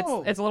 and it's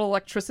a little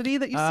electricity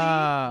that you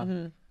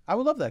see. I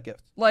would love that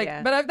gift. Like,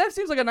 Yeah. but that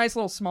seems like a nice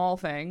little small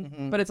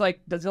thing. But it's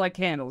like, does he like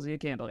candles? Is he a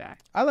candle guy?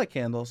 I like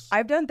candles.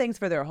 I've done things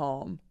for their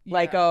home,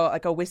 like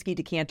a whiskey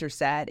decanter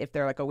set if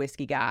they're like a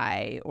whiskey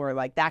guy or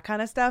like that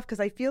kind of stuff. Because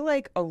I feel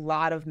like a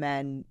lot of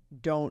men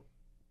don't.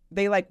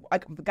 They like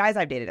the guys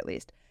I've dated at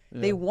least.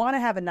 They want to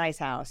have a nice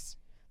house.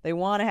 They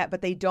want to have,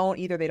 but they don't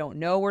either. They don't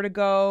know where to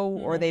go,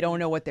 or they don't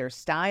know what their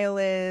style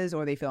is,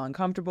 or they feel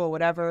uncomfortable,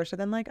 whatever. So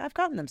then, like, I've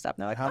gotten them stuff.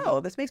 And they're like, oh,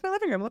 this makes my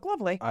living room look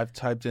lovely. I've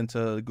typed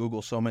into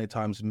Google so many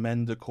times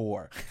men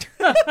decor.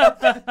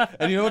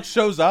 And you know what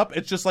shows up?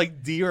 It's just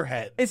like deer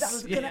heads. I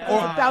was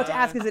about to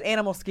ask, is it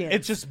animal skin?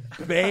 It's just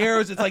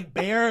bears. It's like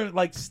bear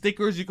like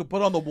stickers you could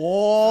put on the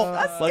wall.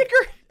 Like,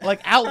 sticker?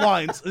 like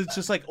outlines. It's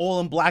just like all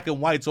in black and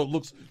white, so it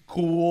looks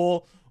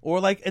cool. Or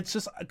like it's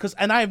just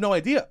and I have no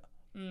idea.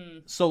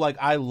 So like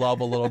I love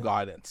a little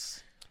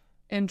guidance.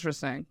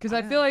 Interesting. Because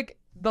I feel like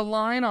the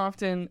line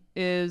often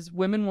is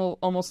women will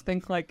almost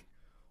think like,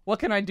 what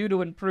can I do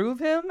to improve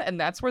him? And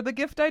that's where the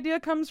gift idea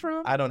comes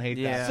from. I don't hate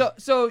Yeah.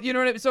 that. So you know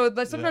what I mean? So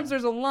like, sometimes Yeah.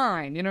 there's a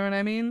line, you know what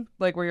I mean?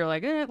 Like where you're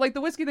like, like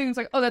the whiskey thing, it's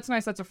like, oh, that's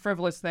nice. That's a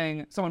frivolous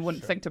thing. Someone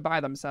wouldn't think to buy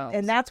themselves.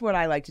 And that's what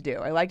I like to do.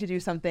 I like to do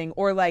something,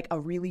 or like a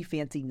really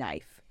fancy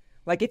knife.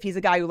 Like if he's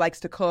a guy who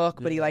likes to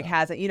cook, but he like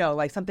hasn't,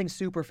 like something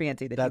super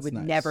fancy that That's he would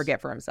nice. never get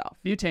for himself.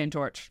 butane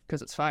torch,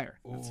 because it's fire.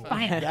 It's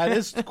fire. That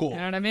is cool. You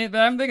know what I mean? But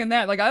I'm thinking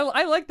that, like,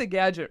 I like the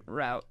gadget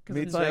route because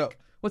Me it's too. like,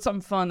 what's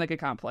something fun they could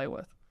kind of play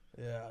with.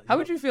 Yeah. How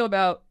would you feel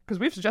about, because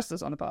we've suggested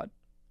this on the pod,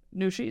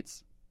 new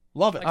sheets?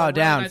 Love it? Like a Oh, really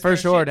down. nice For pair of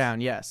sure, sheets.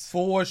 down. Yes.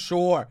 For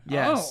sure.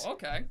 Yes. Oh,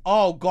 okay.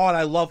 Oh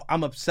God,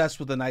 I'm obsessed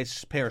with a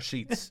nice pair of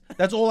sheets.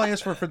 That's all I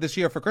asked for this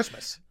year for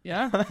Christmas.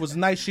 Yeah. Was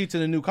nice sheets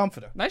and a new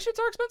comforter. Nice sheets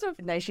are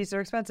expensive. Nice sheets are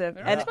expensive.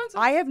 They're And expensive.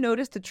 I have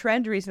noticed a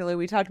trend recently.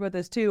 We talked about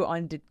this too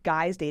on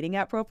guys' dating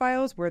app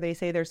profiles where they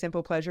say their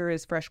simple pleasure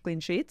is fresh,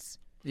 clean sheets.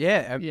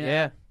 Yeah.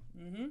 Yeah.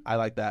 Yeah. I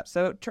like that.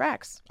 So it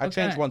tracks. I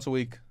change Okay. once a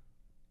week.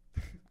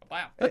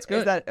 Wow. That's Is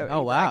good. that,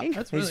 Oh wow. bragging?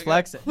 That's He's really good.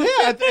 flexing.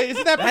 Yeah,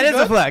 isn't that That pretty is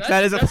good? a flex.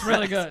 That is a That's flex.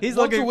 really good. He's Once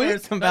a looking for week?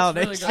 some That's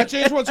really validation. good. I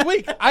change once a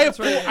week. I have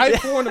really I have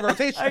 4 in a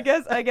rotation. I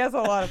guess a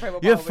lot of people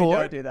You have probably 4?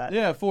 don't do that.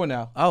 Yeah, 4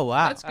 now. Oh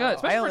wow. That's good.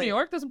 Especially I for only- New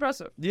York, that's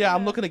impressive. Yeah,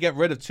 I'm looking to get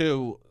rid of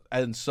 2,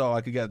 and so I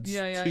could get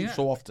Yeah, 2 yeah.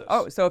 softest.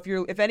 Oh, so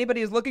if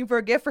anybody is looking for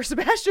a gift for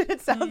Sebastian, it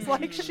sounds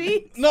like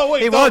sheets. no,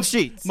 wait. He no. wants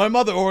sheets. My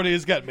mother already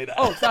is getting me that.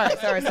 Oh, sorry.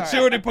 She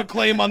already put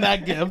claim on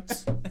that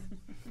gift.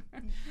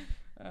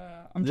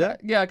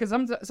 Yeah, because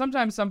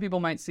sometimes some people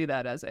might see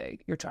that as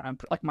you're trying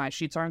to, like, my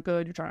sheets aren't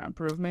good, you're trying to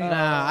improve me.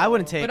 Nah, I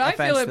wouldn't take But I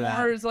offense feel it to that.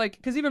 more as like,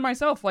 because even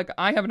myself, like,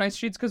 I have nice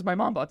sheets because my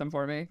mom bought them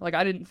for me. Like,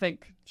 I didn't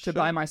think to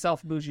buy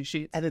myself bougie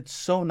sheets. And it's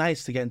so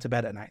nice to get into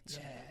bed at night.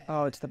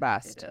 Oh, it's the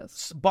best.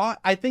 Yes.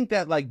 I think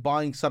that like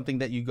buying something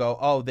that you go,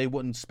 oh, they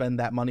wouldn't spend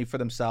that money for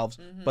themselves,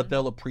 but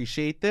they'll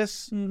appreciate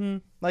this. Mm-hmm.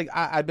 Like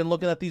I've been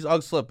looking at these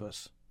UGG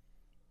slippers.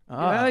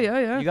 Oh,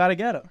 Yeah. You gotta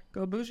get them.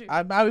 Go bougie.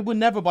 I would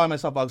never buy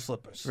myself UGG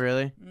slippers.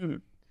 Really?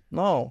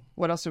 No.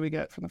 What else do we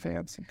get from the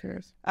fans? I'm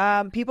curious.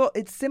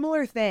 It's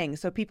similar things.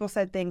 So people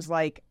said things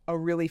like a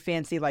really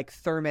fancy like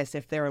thermos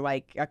if they're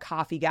like a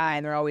coffee guy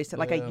and they're always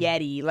like a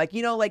Yeti, like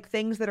like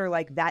things that are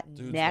like that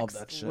Dudes love next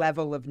that shit.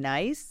 level of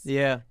nice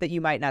Yeah. that you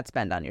might not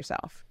spend on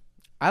yourself.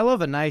 I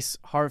love a nice,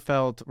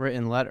 heartfelt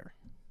written letter.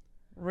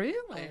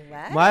 Really?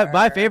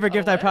 My favorite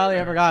gift I probably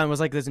ever gotten was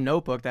like this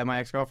notebook that my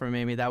ex-girlfriend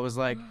made me that was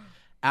like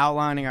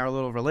outlining our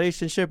little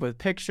relationship with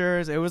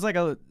pictures. It was like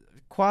a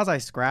quasi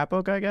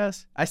scrapbook, I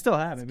guess. I still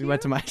have it. We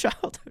went to my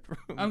childhood room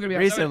I'm gonna be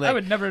recently. I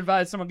would never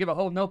advise someone give a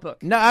whole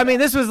notebook. No, I mean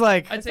this was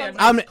like I'd say a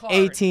I'm nice card.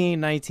 18,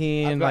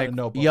 19, like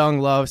young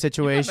love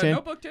situation. You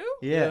have a notebook too?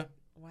 Yeah.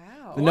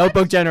 Wow. The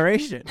notebook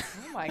generation.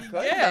 Oh my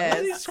goodness.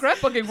 Yeah, these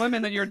scrapbooking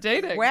women that you're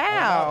dating.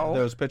 Wow.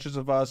 There's pictures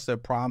of us. There are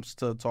prompts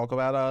to talk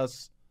about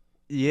us.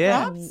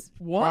 Yeah.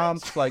 What?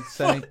 Prompts like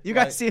saying You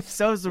guys seem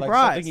so like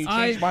surprised. something you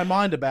changed my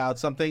mind about,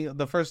 something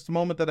the first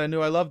moment that I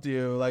knew I loved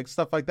you, like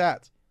stuff like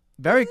that.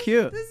 Very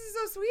cute. This is so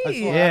I sweet.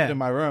 still have it in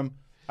my room.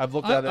 I've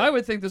looked at it. I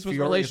would think this was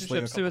furiously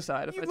relationship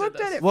suicide if You I looked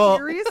did at this. it Well-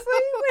 furiously?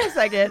 Wait a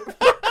second.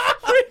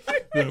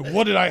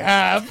 What did I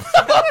have?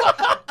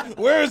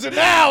 Where is it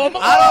now? I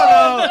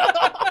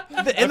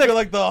don't know. I feel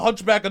like the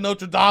Hunchback of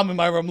Notre Dame in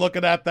my room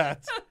looking at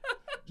that.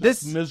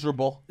 This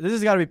Miserable.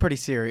 has got to be pretty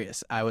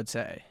serious, I would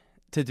say,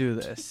 to do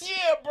this.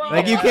 Yeah, bro.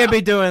 Like you can't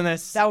be doing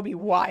this That would be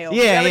wild.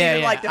 Yeah, You haven't yeah,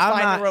 even, yeah. like, I'm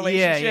defined not- the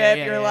relationship. yeah,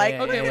 yeah, You're yeah, like,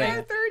 yeah, okay, yeah, we're yeah. on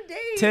a third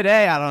date.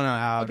 today. I don't know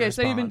how. I'd Okay,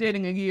 say you've been respond.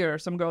 dating a year.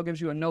 Some girl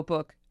gives you a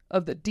notebook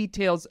of the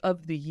details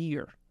of the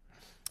year.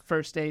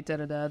 First date,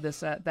 da-da-da, this,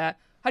 that.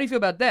 How do you feel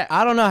about that?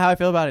 I don't know how I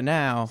feel about it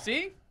now,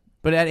 See?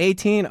 but at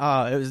 18,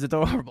 oh, it was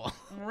adorable.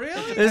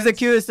 Really? It was the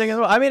cutest thing in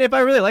the world. I mean, if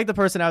I really like the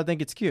person, I would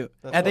think it's cute.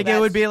 I think it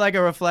would That's be like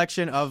a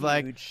reflection of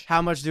like huge.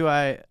 how much do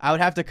I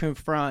would have to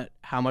confront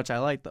how much I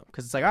like them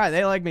because it's like, all right,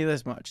 they like me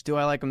this much. Do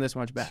I like them this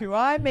much back? Do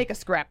I make a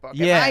scrapbook?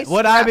 Yeah, Am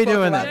would I be scrapbook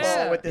doing level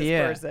this? with this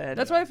Yeah. person?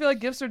 That's why I feel like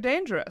gifts are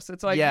dangerous.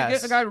 It's like you Yes.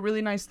 get a guy a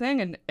really nice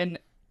thing, and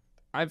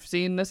I've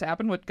seen this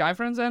happen with guy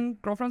friends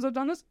and girlfriends have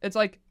done this. It's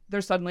like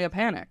there's suddenly a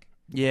panic,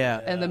 Yeah,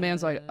 and the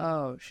man's like,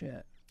 "Oh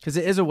shit." because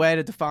it is a way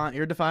to define.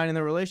 You're defining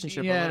the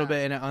relationship a Yeah. little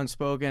bit in an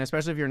unspoken,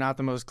 especially if you're not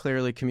the most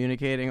clearly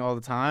communicating all the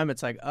time.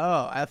 It's like,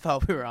 oh, I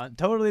thought we were on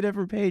totally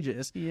different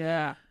pages.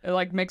 Yeah, it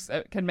like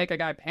can make a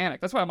guy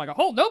panic. That's why I'm like a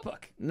whole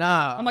notebook.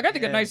 Nah, I'm like, I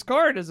think a nice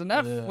card is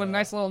enough with a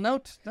nice little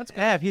note. That's good.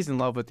 yeah, if he's in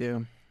love with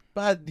you.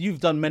 But you've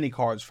done many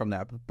cards from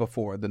that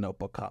before the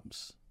notebook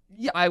comes.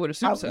 Yeah, I would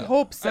assume I so. would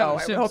hope so. I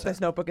would assume hope so.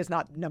 this notebook is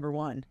not number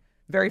one.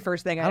 Very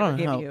first thing I I ever don't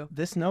give know. you.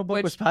 This notebook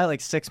Which- was probably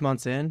like 6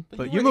 months in,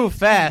 but you you were move 18.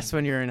 fast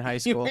when you're in high You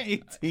school. were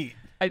 18.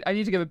 I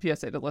need to give a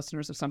PSA to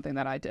listeners of something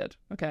that I did.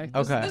 Okay.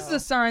 Okay. This is a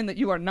sign that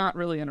you are not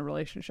really in a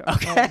relationship.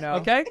 Oh, no.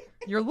 Okay.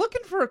 You're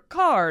looking for a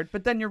card,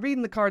 but then you're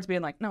reading the cards,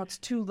 being like, "No, it's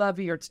too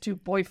lovey, or it's too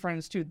boyfriend,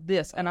 it's too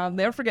this." And I'll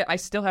never forget. I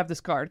still have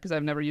this card because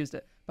I've never used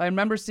it. But I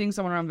remember seeing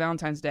someone around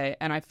Valentine's Day,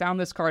 and I found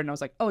this card, and I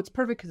was like, "Oh, it's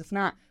perfect because it's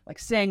not like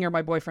saying you're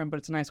my boyfriend, but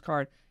it's a nice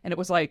card." And it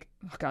was like,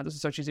 oh god, this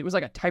is so cheesy. It was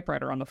like a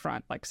typewriter on the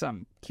front, like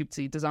some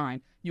cutesy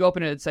design. You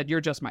open it, it said,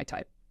 "You're just my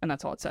type." And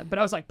that's all it said. But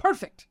I was like,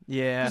 perfect.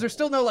 Yeah. Because there's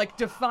still no like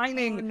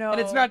defining, no. and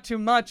it's not too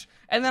much.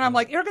 And then I'm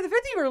like, Erica, the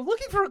fact that you were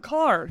looking for a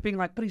card, being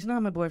like, but he's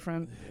not my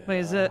boyfriend. But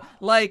he's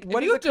like,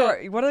 What if is you the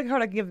card? What are the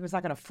card I give him is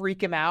not going to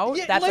freak him out?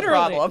 Yeah, That's literally,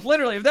 a problem.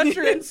 Literally, if that's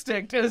your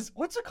instinct, is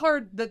what's a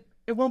card that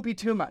it won't be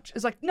too much?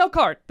 It's like no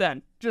card.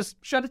 Then just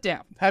shut it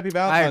down. Happy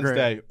Valentine's agree.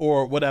 Day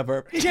or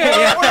whatever.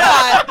 Yeah, or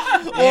not.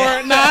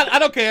 Or not. I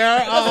don't care.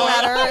 Doesn't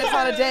matter. It's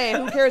not a day.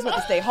 Who cares what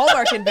this day?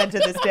 Hallmark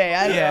invented this day.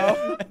 I don't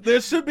know.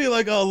 There should be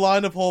like a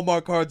line of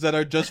Hallmark cards that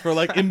are just for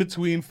like in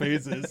between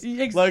phases.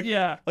 Like,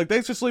 yeah. like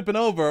thanks for sleeping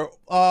over.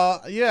 Yeah.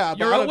 but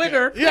You're I a don't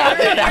winner. care. Yeah.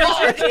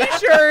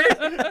 Here's your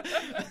T-shirt.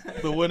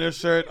 The winter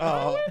shirt.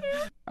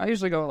 I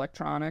usually go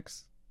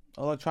electronics.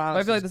 Electronics. But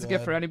I feel like is this is a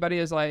gift good. for anybody.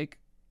 Is like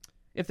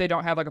if they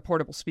don't have like a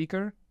portable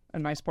speaker, a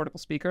nice portable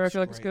speaker. I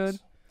feel like it's great. good.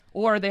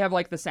 Or they have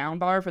like the sound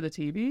bar for the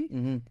TV.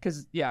 Mm-hmm.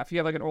 Because if you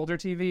have like an older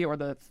TV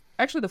or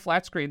actually the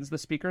flat screens, the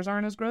speakers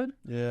aren't as good.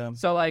 Yeah.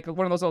 So like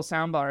one of those little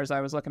sound bars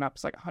I was looking up,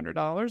 it's like $100.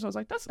 I was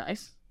like, that's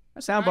nice.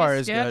 That's a Sound nice bar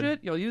is gadget. good.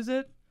 You'll use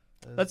it.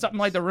 That's something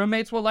like the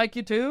roommates will like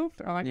you too.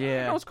 They're like,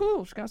 Yeah. oh, it's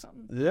cool. She's got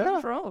something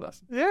Yeah. for all of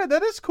us. Yeah,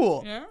 that is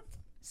cool. Yeah.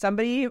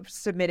 Somebody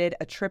submitted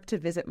a trip to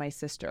visit my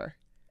sister.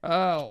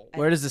 Oh.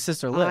 Where does the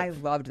sister live? I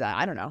loved that.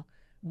 I don't know.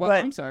 What?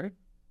 But- I'm sorry.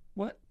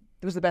 What?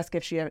 It was the best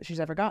gift she's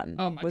ever gotten.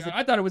 Oh my was god! it-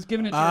 I thought it was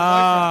giving it to your Oh,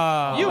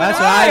 boyfriend. You that's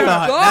and what I are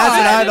thought. gone. That's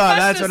what I And thought.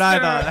 my That's what I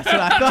thought. sister.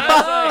 That's what I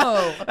thought.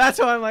 Oh. That's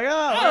why I'm like,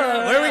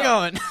 oh, where are we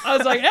going? I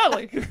was like,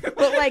 Ellie.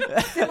 But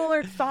like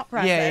similar thought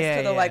process Yeah,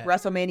 to the like yeah.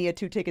 WrestleMania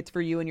 2 tickets for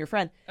you and your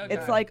friend. Okay.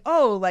 It's like,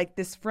 oh, like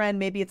this friend,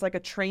 maybe it's like a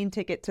train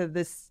ticket to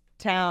this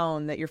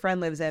town that your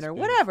friend lives in or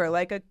whatever.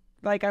 Like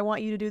I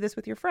want you to do this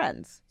with your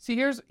friends. See,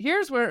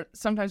 here's where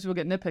sometimes people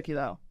get nitpicky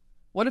though.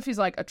 What if he's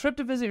like a trip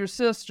to visit your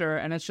sister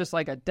and it's just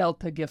like a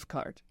Delta gift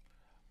card?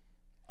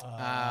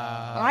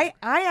 I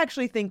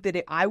actually think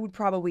that I would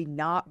probably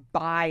not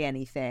buy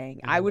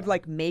anything. I would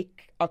like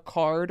make a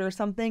card or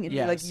something and be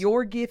like, Yes.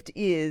 your gift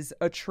is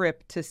a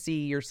trip to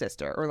see your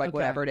sister or like Okay.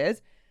 whatever it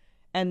is.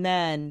 And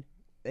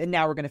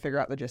now we're going to figure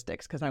out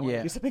logistics because I want to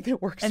Yeah. do something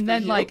that works And for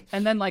then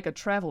you. like a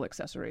travel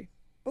accessory.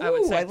 Ooh, I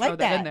would say I like throw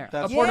that in that.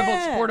 there. That's-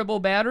 A portable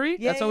battery.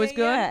 Yeah, That's always yeah,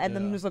 good. yeah. And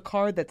then there's a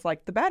card that's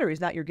like the battery's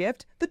not your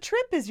gift. The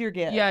trip is your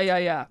gift.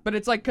 Yeah. But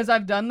it's like because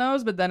I've done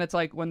those, but then it's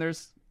like when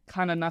there's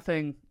kind of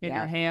nothing in Yeah.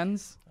 your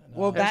hands.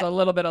 Well, There's that a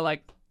little bit of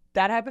like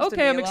That happens to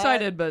me Okay, I'm a lot.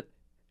 excited, but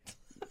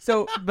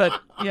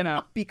you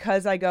know,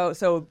 because I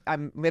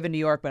live in New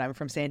York, but I'm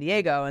from San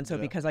Diego, and so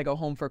because I go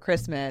home for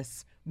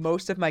Christmas,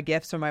 most of my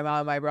gifts from my mom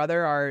and my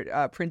brother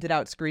are printed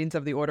out screens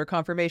of the order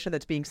confirmation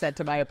that's being sent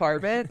to my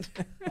apartment.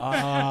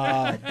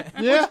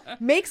 Yeah,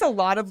 Makes a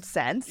lot of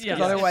sense because Yes,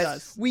 it otherwise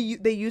does.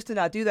 they used to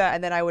not do that,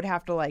 and then I would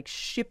have to like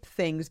ship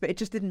things, but it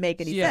just didn't make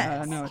any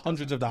sense. no,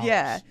 hundreds of dollars.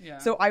 Yeah. Yeah.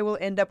 So I will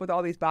end up with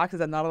all these boxes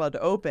I'm not allowed to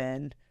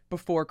open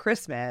before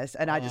Christmas,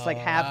 and I just like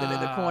have them in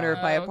the corner of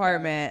my okay.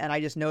 apartment, and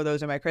I just know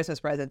those are my Christmas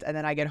presents, and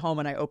then I get home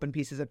and I open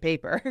pieces of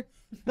paper.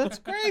 That's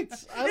great.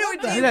 I love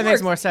It that. that makes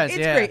works. more sense, It's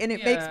yeah. great, and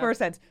it makes Yeah. more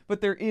sense.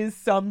 But there is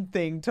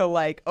something to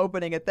like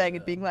opening a thing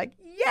and being like,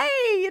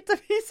 "Yay, it's a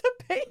piece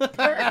of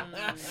paper!"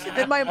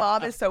 And my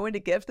mom is so into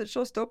gifts that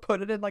she'll still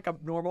put it in like a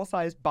normal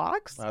sized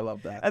box. I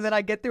love that. And then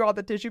I get through all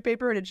the tissue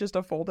paper, and it's just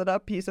a folded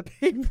up piece of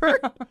paper.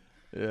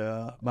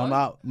 Yeah,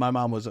 my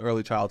mom was an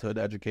early childhood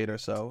educator,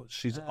 so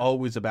she's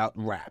always about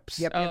wraps.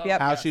 Yep.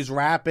 How she's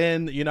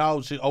wrapping,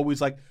 she always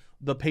like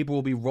the paper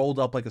will be rolled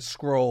up like a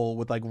scroll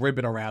with like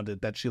ribbon around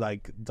it that she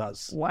like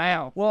does.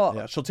 wow. Well,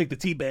 Yeah, she'll take the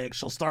tea bag,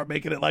 she'll start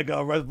making it like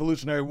a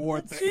Revolutionary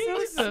War thing.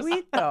 Jesus.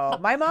 sweet though.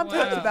 My mom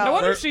talks No about.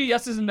 wonder she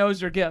yeses and knows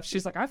your gifts.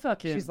 She's like, I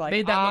fucking She's like,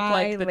 made that look I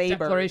like the labored.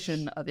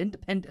 Declaration of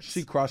Independence.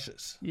 She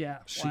crushes. yeah.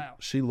 Wow.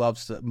 She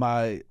loves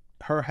to.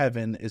 Her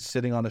heaven is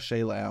sitting on a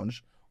Shea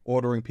Lounge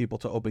ordering people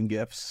to open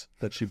gifts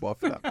that she bought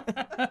for them.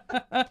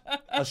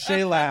 A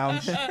Shea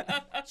Lounge,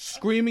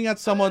 screaming at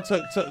someone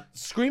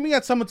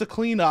to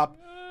clean up,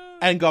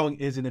 and going,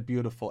 "Isn't it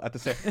beautiful?" At the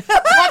same,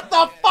 what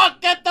the fuck?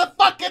 Get the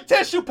fucking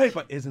tissue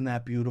paper. Isn't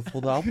that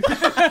beautiful though?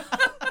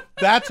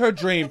 That's her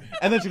dream.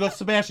 And then she goes,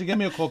 "Sebastian, give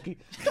me a cookie."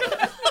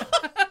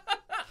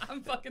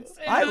 I'm fucking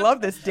saying. I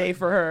love this day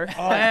for her.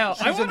 Wow. I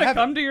She's in want to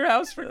heaven. come to your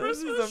house for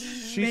Christmas.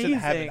 She's in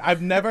heaven.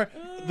 I've never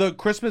the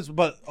Christmas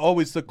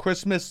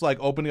like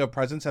opening of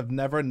presents have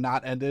never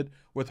not ended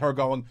with her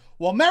going,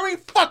 "Well, Merry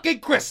fucking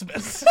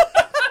Christmas."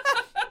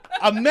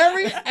 A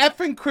Merry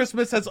effing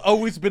Christmas has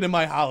always been in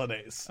my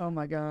holidays. Oh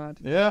my god.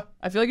 Yeah.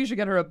 I feel like you should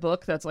get her a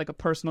book that's like a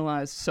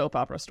personalized soap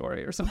opera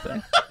story or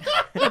something.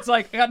 It's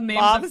like got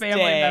names Mom's of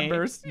family Day.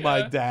 members. My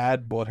Yeah.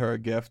 dad bought her a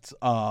gift,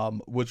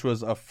 which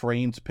was a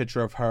framed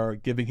picture of her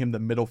giving him the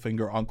middle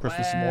finger on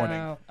Christmas morning.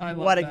 Wow. I love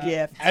What a that.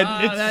 gift. And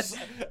Now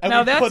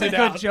we that's put a it good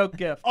out. joke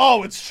gift.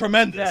 Oh, it's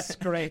tremendous. That's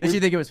great. Did you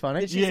think it was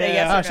funny? Did she say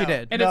yes or Oh, no? she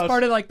did. And No, it's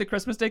part of like the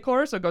Christmas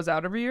decor, so it goes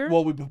out every year.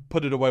 Well, we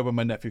put it away when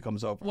my nephew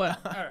comes over. Well,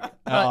 all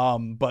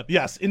right. But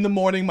yes, in the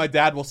morning, my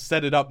dad will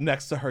set it up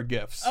next to her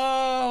gifts.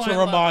 Oh, to I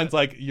love remind,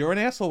 like, you're an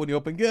asshole when you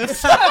open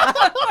gifts.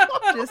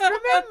 Just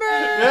remember.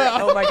 Yeah.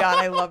 Oh my god,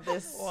 I love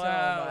this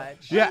Wow. so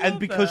much. Yeah, and love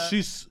because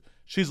that.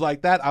 she's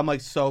like that, I'm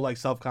like so like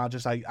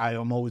self-conscious. I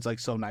am always like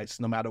so nice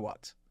no matter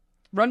what.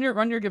 Run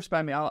your gifts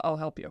by me. I'll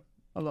help you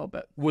a little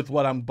bit. With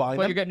what I'm buying.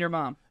 Well, them. you're getting your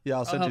mom. Yeah,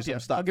 I'll send you help some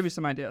stuff. I'll give you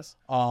some ideas.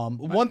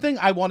 One thing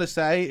I want to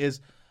say is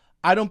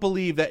I don't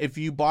believe that if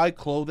you buy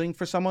clothing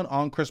for someone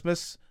on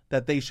Christmas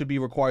that they should be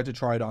required to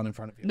try it on in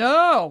front of you.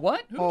 No,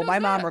 what? Who Oh, does my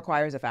mom that?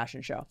 requires a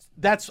fashion show.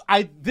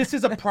 This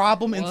is a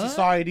problem in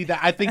society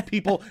that I think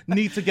people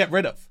need to get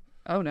rid of.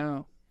 Oh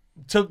no.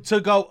 To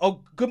go,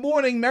 "Oh, good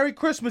morning, Merry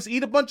Christmas,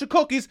 eat a bunch of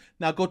cookies.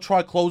 Now go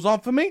try clothes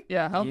on for me.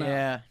 Yeah, hell no.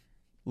 Yeah.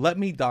 Let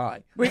me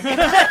die."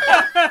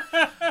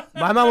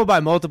 My mom will buy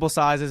multiple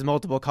sizes,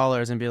 multiple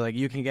colors, and be like,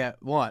 "You can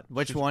get one.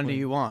 Which one do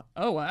you want?"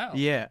 Oh wow.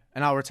 Yeah,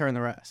 and I'll return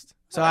the rest.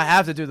 So I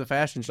have to do the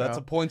fashion show. That's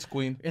a points,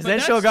 queen. Is But then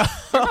she'll go.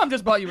 Your mom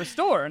just bought you a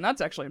store, and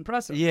that's actually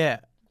impressive. Yeah,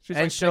 She's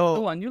and like, pick she'll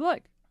the one you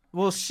like.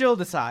 well, she'll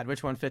decide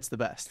which one fits the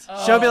best.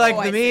 She'll be like,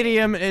 I the see.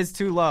 medium is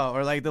too low,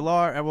 or like the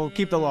large, and we'll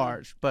keep the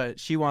large. But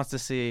she wants to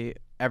see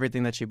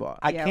everything that she bought.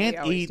 I Yeah, we can't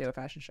always eat do a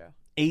fashion show.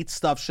 8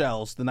 stuffed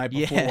shells the night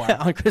before Yeah,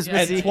 on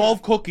Christmas and Eve.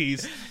 12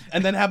 cookies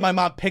and then have my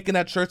mom picking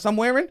at shirts I'm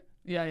wearing.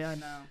 Yeah, I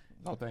know.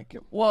 No, thank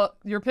you. Well,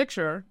 your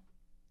picture.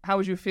 How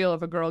would you feel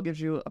if a girl gives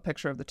you a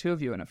picture of the two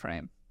of you in a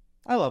frame?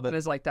 I love And it.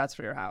 is like, that's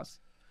for your house.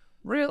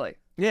 Really?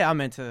 Yeah, I'm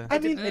into. I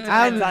mean, It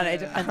depends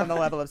on the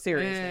level of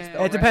seriousness.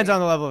 Though, It depends right? on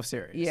the level of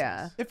serious.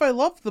 Yeah. if I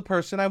love the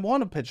person, I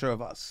want a picture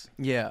of us.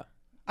 Yeah.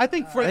 I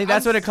think I think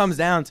that's what it comes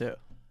down to.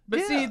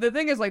 But see, Yeah. the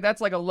thing is, like,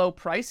 that's like a low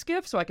price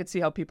gift, so I could see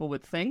how people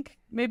would think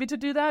maybe to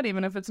do that,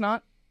 even if it's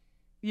not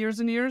years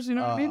and years. You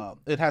know what I mean?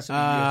 It has to be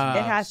years and It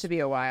years. has to be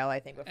a while, I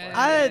think, before.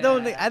 I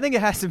don't think. I think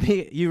it has to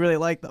be you really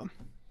like them.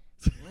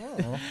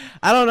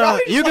 I don't know. Robbie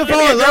just You can wanted to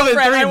fall be in a love in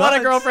 3 girlfriend. I months. want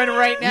a girlfriend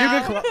right now.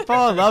 You can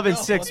fall in love in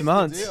 6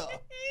 months.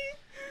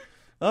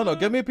 I don't know.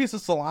 Give me a piece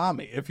of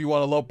salami if you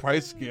want a low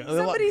price gift.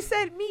 Somebody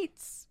said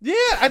meats. Yeah,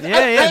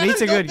 Yeah, I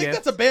meat's a don't good think gift.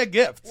 that's a bad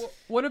gift.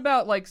 What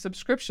about like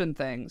subscription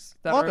things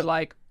that Love are it.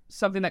 like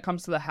something that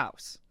comes to the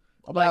house?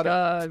 About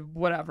Like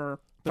whatever.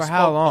 The For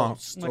how Spoke long?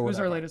 Post or Like who's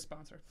our whatever. latest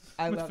sponsor?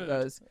 I With love food.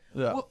 those.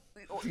 Yeah.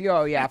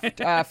 Oh, yeah.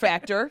 Factor.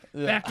 Factor.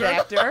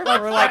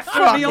 We're like, For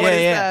fuck, meal. what is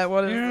Yeah, yeah. that?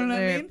 What is You know the what I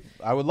name? mean?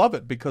 I would love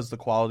it because the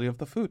quality of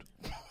the food.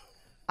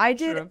 I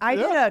did True.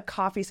 a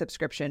coffee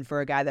subscription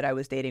for a guy that I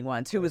was dating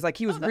once who was like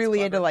he was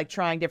really into like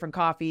trying different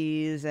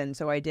coffees, and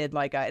so I did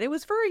like it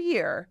was for a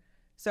year.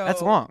 So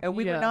That's long. And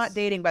we were Yes. not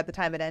dating by the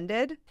time it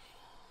ended.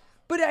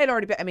 But I'd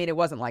already been, I mean, it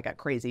wasn't like a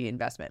crazy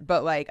investment,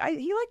 but like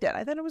he liked it.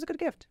 I thought it was a good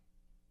gift.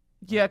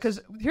 Yeah, because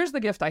here's the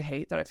gift I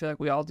hate that I feel like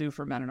we all do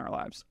for men in our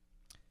lives.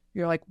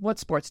 You're like, what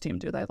sports team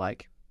do they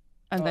like?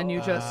 And then you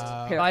just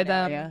buy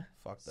them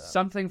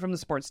something from the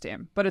sports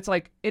team. But it's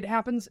like, it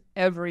happens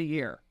every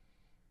year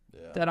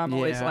that I'm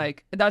always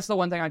like, that's the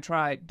one thing I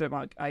tried.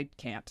 I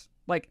can't.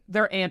 Like,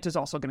 their aunt is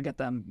also going to get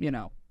them, you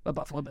know, a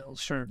Buffalo Bills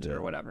shirt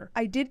or whatever.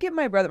 I did get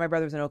my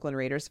brother's an Oakland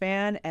Raiders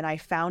fan, and I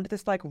found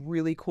this like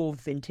really cool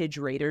vintage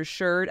Raiders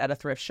shirt at a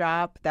thrift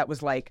shop that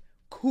was like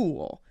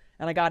cool.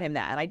 And I got him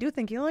that, and I do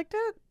think he liked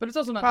it. But it's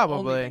also not the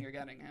only thing you're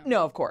getting him.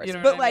 No, of course. You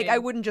know but what like, I mean? I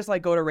wouldn't just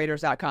like go to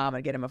Raiders.com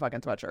and get him a fucking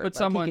sweatshirt. But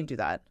like, he can do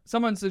that.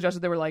 Someone suggested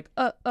they were like,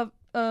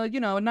 you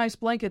know, a nice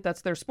blanket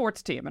that's their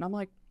sports team, and I'm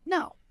like,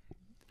 no.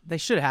 They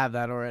should have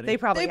that already. They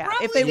probably have.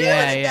 If probably they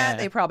wanted that,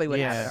 they probably would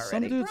have it Some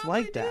already. dudes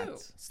like that.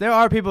 So there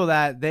are people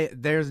that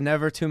there's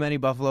never too many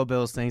Buffalo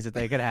Bills things that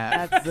they could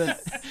have.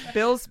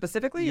 Bills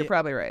specifically, you're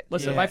probably right.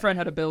 Listen, my friend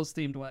had a Bills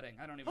themed wedding.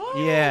 I don't even.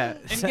 Yeah.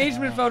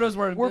 Engagement photos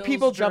were. Were Bills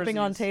people jumping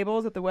on jerseys.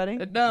 tables at the wedding?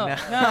 No.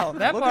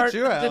 That Look part. at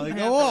you, Allie. didn't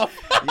Go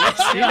happen. off.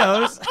 Yes, she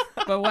knows.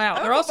 But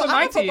wow, they're also my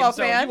I'm a team, football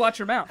so fan. you watch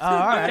your mouth. all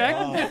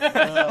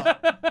right.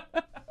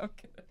 Okay.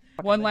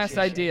 One last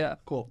idea.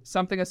 Cool.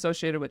 Something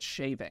associated with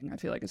shaving, I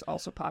feel like is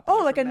also popular.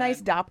 Oh, like for a nice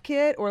men. dop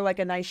kit or like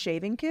a nice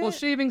shaving kit? Well,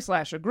 shaving / a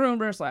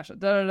groomer / a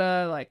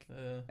da-da-da, like,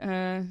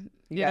 you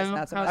Yes, know,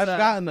 not so how's much. I've that?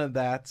 gotten to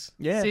that.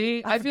 Yeah.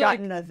 See, I I've feel like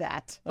gotten to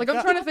that. I'm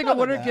trying to think of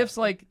what are that. gifts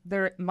like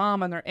their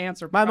mom and their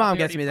aunts are. My probably mom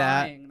gets already me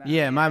that. buying them.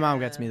 Yeah, my mom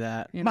gets me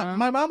that. You know?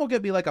 My mom will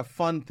get me like a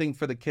fun thing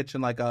for the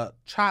kitchen, like a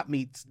chopped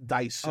meat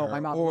dicer, Oh,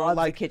 my mom or loves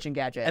like a kitchen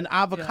gadget. an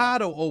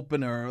avocado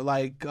opener.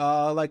 Like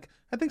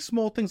I think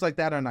small things like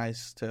that are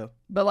nice too.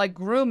 But like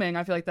grooming,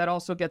 I feel like that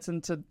also gets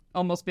into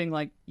almost being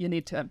like you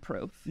need to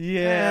improve.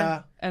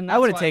 Yeah. And I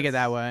that's wouldn't why take it it's-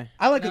 that way.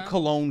 I like a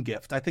cologne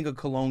gift. I think a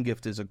cologne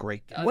gift is a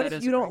great gift. What that if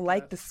is you a don't great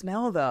like gift. the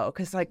smell though?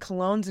 Because like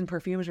colognes and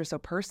perfumes are so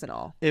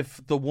personal.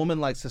 If the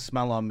woman likes to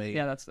smell on me,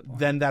 Yeah, that's the point.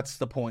 then that's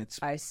the point.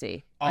 I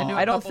see. I knew a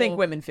I don't think couple-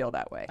 women feel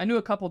that way. I knew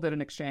a couple did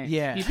an exchange.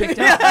 Yeah. He picked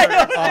out.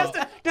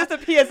 Just a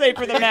PSA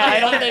for the man. I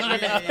don't think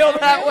women feel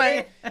that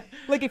way.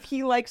 Like if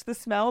he likes the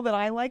smell, then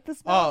I like the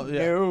smell. Oh yeah.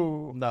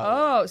 No. No.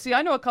 Oh, see,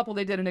 I know a couple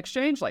they did an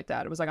exchange like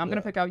that. It was like, I'm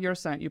gonna pick out your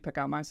scent, you pick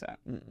out my scent.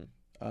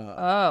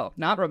 Oh,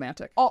 not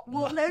romantic. Oh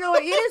well, no,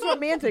 it is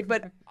romantic,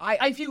 but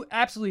I feel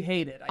absolutely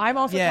hate it. I'm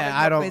also Yeah, coming I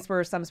from a don't- place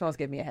where some smells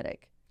give me a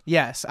headache.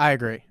 Yes, I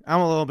agree. I'm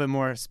a little bit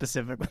more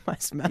specific with my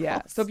smell.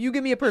 Yeah. So if you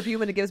give me a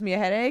perfume and it gives me a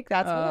headache,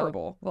 that's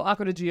horrible. Well,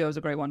 Aqua di Gio is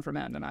a great one for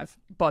men, and I've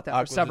bought that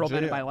Aqua for di several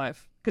men in Gio. my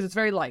life because it's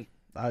very light.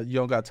 You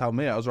don't gotta tell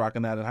me. I was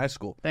rocking that in high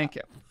school. Thank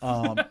you.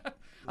 Um,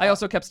 I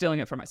also kept stealing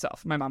it for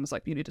myself. My mom was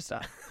like, "You need to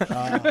stop."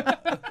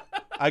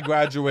 I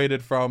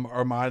graduated from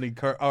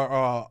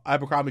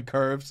Abercrombie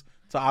Curves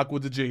to Aqua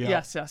di Gio.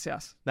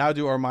 Yes. Now I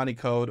do Armani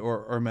Code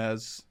or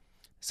Hermes.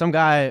 Some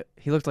guy,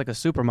 he looked like a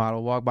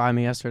supermodel, walked by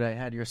me yesterday,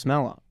 had your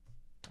smell on.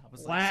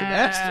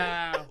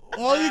 Wow.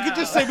 Well, you could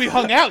just say we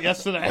hung out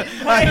yesterday.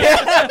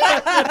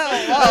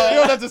 You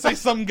don't have to say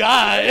some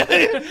guy.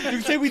 You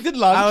can say we did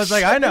lunch. I was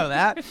like, I know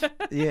that.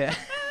 Yeah.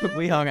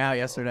 We hung out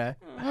yesterday.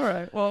 All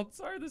right. Well,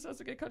 sorry this has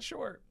to get cut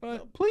short,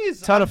 but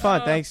please. Ton of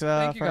fun. Thanks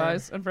thank you for-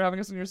 guys and for having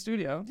us in your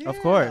studio. Of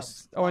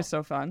course. Always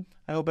so fun.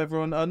 I hope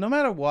everyone, no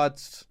matter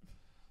what,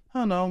 I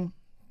don't know,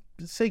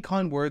 say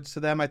kind words to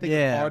them. I think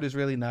Yeah. the art is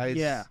really nice.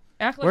 Yeah.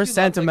 Act like We're you love the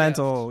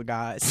sentimental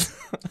guys.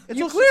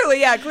 You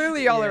clearly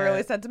y'all are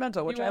really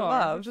sentimental, which gift. I You are.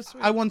 love. Just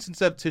I once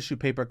instead of tissue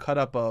paper cut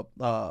up a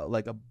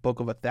like a book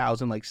of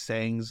 1,000 like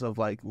sayings of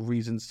like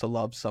reasons to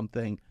love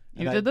something.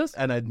 You did this?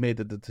 And I'd made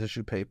it the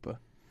tissue paper.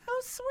 How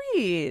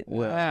sweet.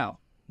 wow.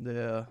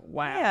 Yeah,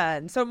 Wow.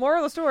 Man. So moral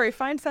of the story,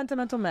 find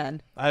sentimental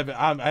men. I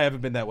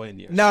haven't been that way in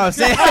years. No,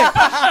 same.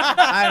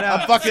 I know.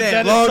 I'm fucking Same.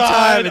 dead Long inside.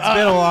 time. It's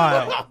been a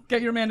while.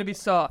 Get your man to be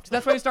soft.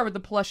 That's why you start with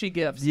the plushy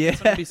gifts. Yeah. Get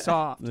someone to be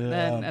soft.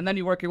 Yeah. And then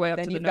you work your way up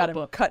Then to the you've got him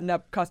notebook. cutting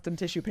up custom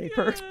tissue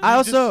paper. I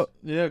also,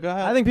 Yeah, go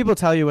ahead. I think people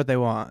tell you what they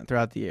want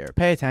throughout the year.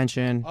 Pay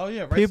attention. Oh,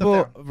 yeah, write people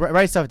stuff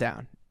write stuff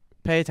down.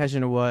 Pay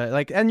attention to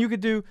what and you could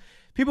do.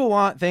 People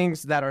want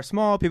things that are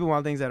small. People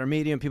want things that are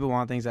medium. People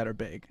want things that are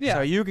big. Yeah.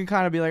 So you can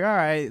kind of be like, all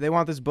right, they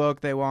want this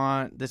book. They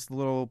want this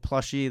little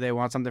plushie. They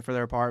want something for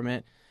their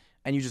apartment.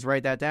 And you just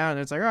write that down. And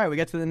it's like, all right, we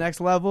get to the next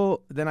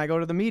level. Then I go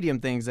to the medium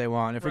things they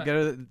want. If we Right.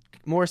 go to the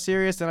more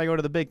serious, then I go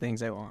to the big things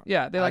they want.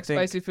 Yeah, they I like think-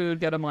 spicy food.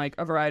 Get them like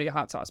a variety of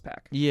hot sauce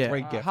pack. Yeah.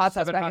 Great gift. Hot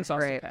sauce 7 pack hot is sauce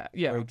great. pack.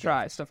 Yeah, Great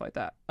try stuff like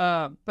that.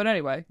 But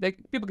anyway,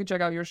 people can check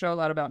out your show,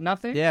 Loud About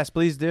Nothing, Yes,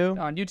 please do.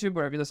 on YouTube,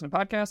 wherever you listen to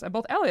podcasts. And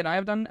both Ellie and I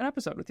have done an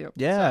episode with you.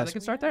 Yeah. So they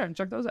can start there and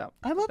check those out.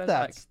 I love That's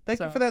that. like- Thank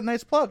you so- for that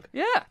nice plug.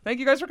 Yeah, thank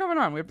you guys for coming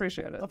on. We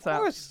appreciate it. Of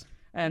course.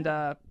 And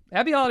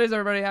happy holidays,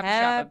 everybody. Happy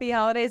shopping. Happy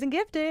holidays and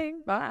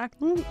gifting. Bye.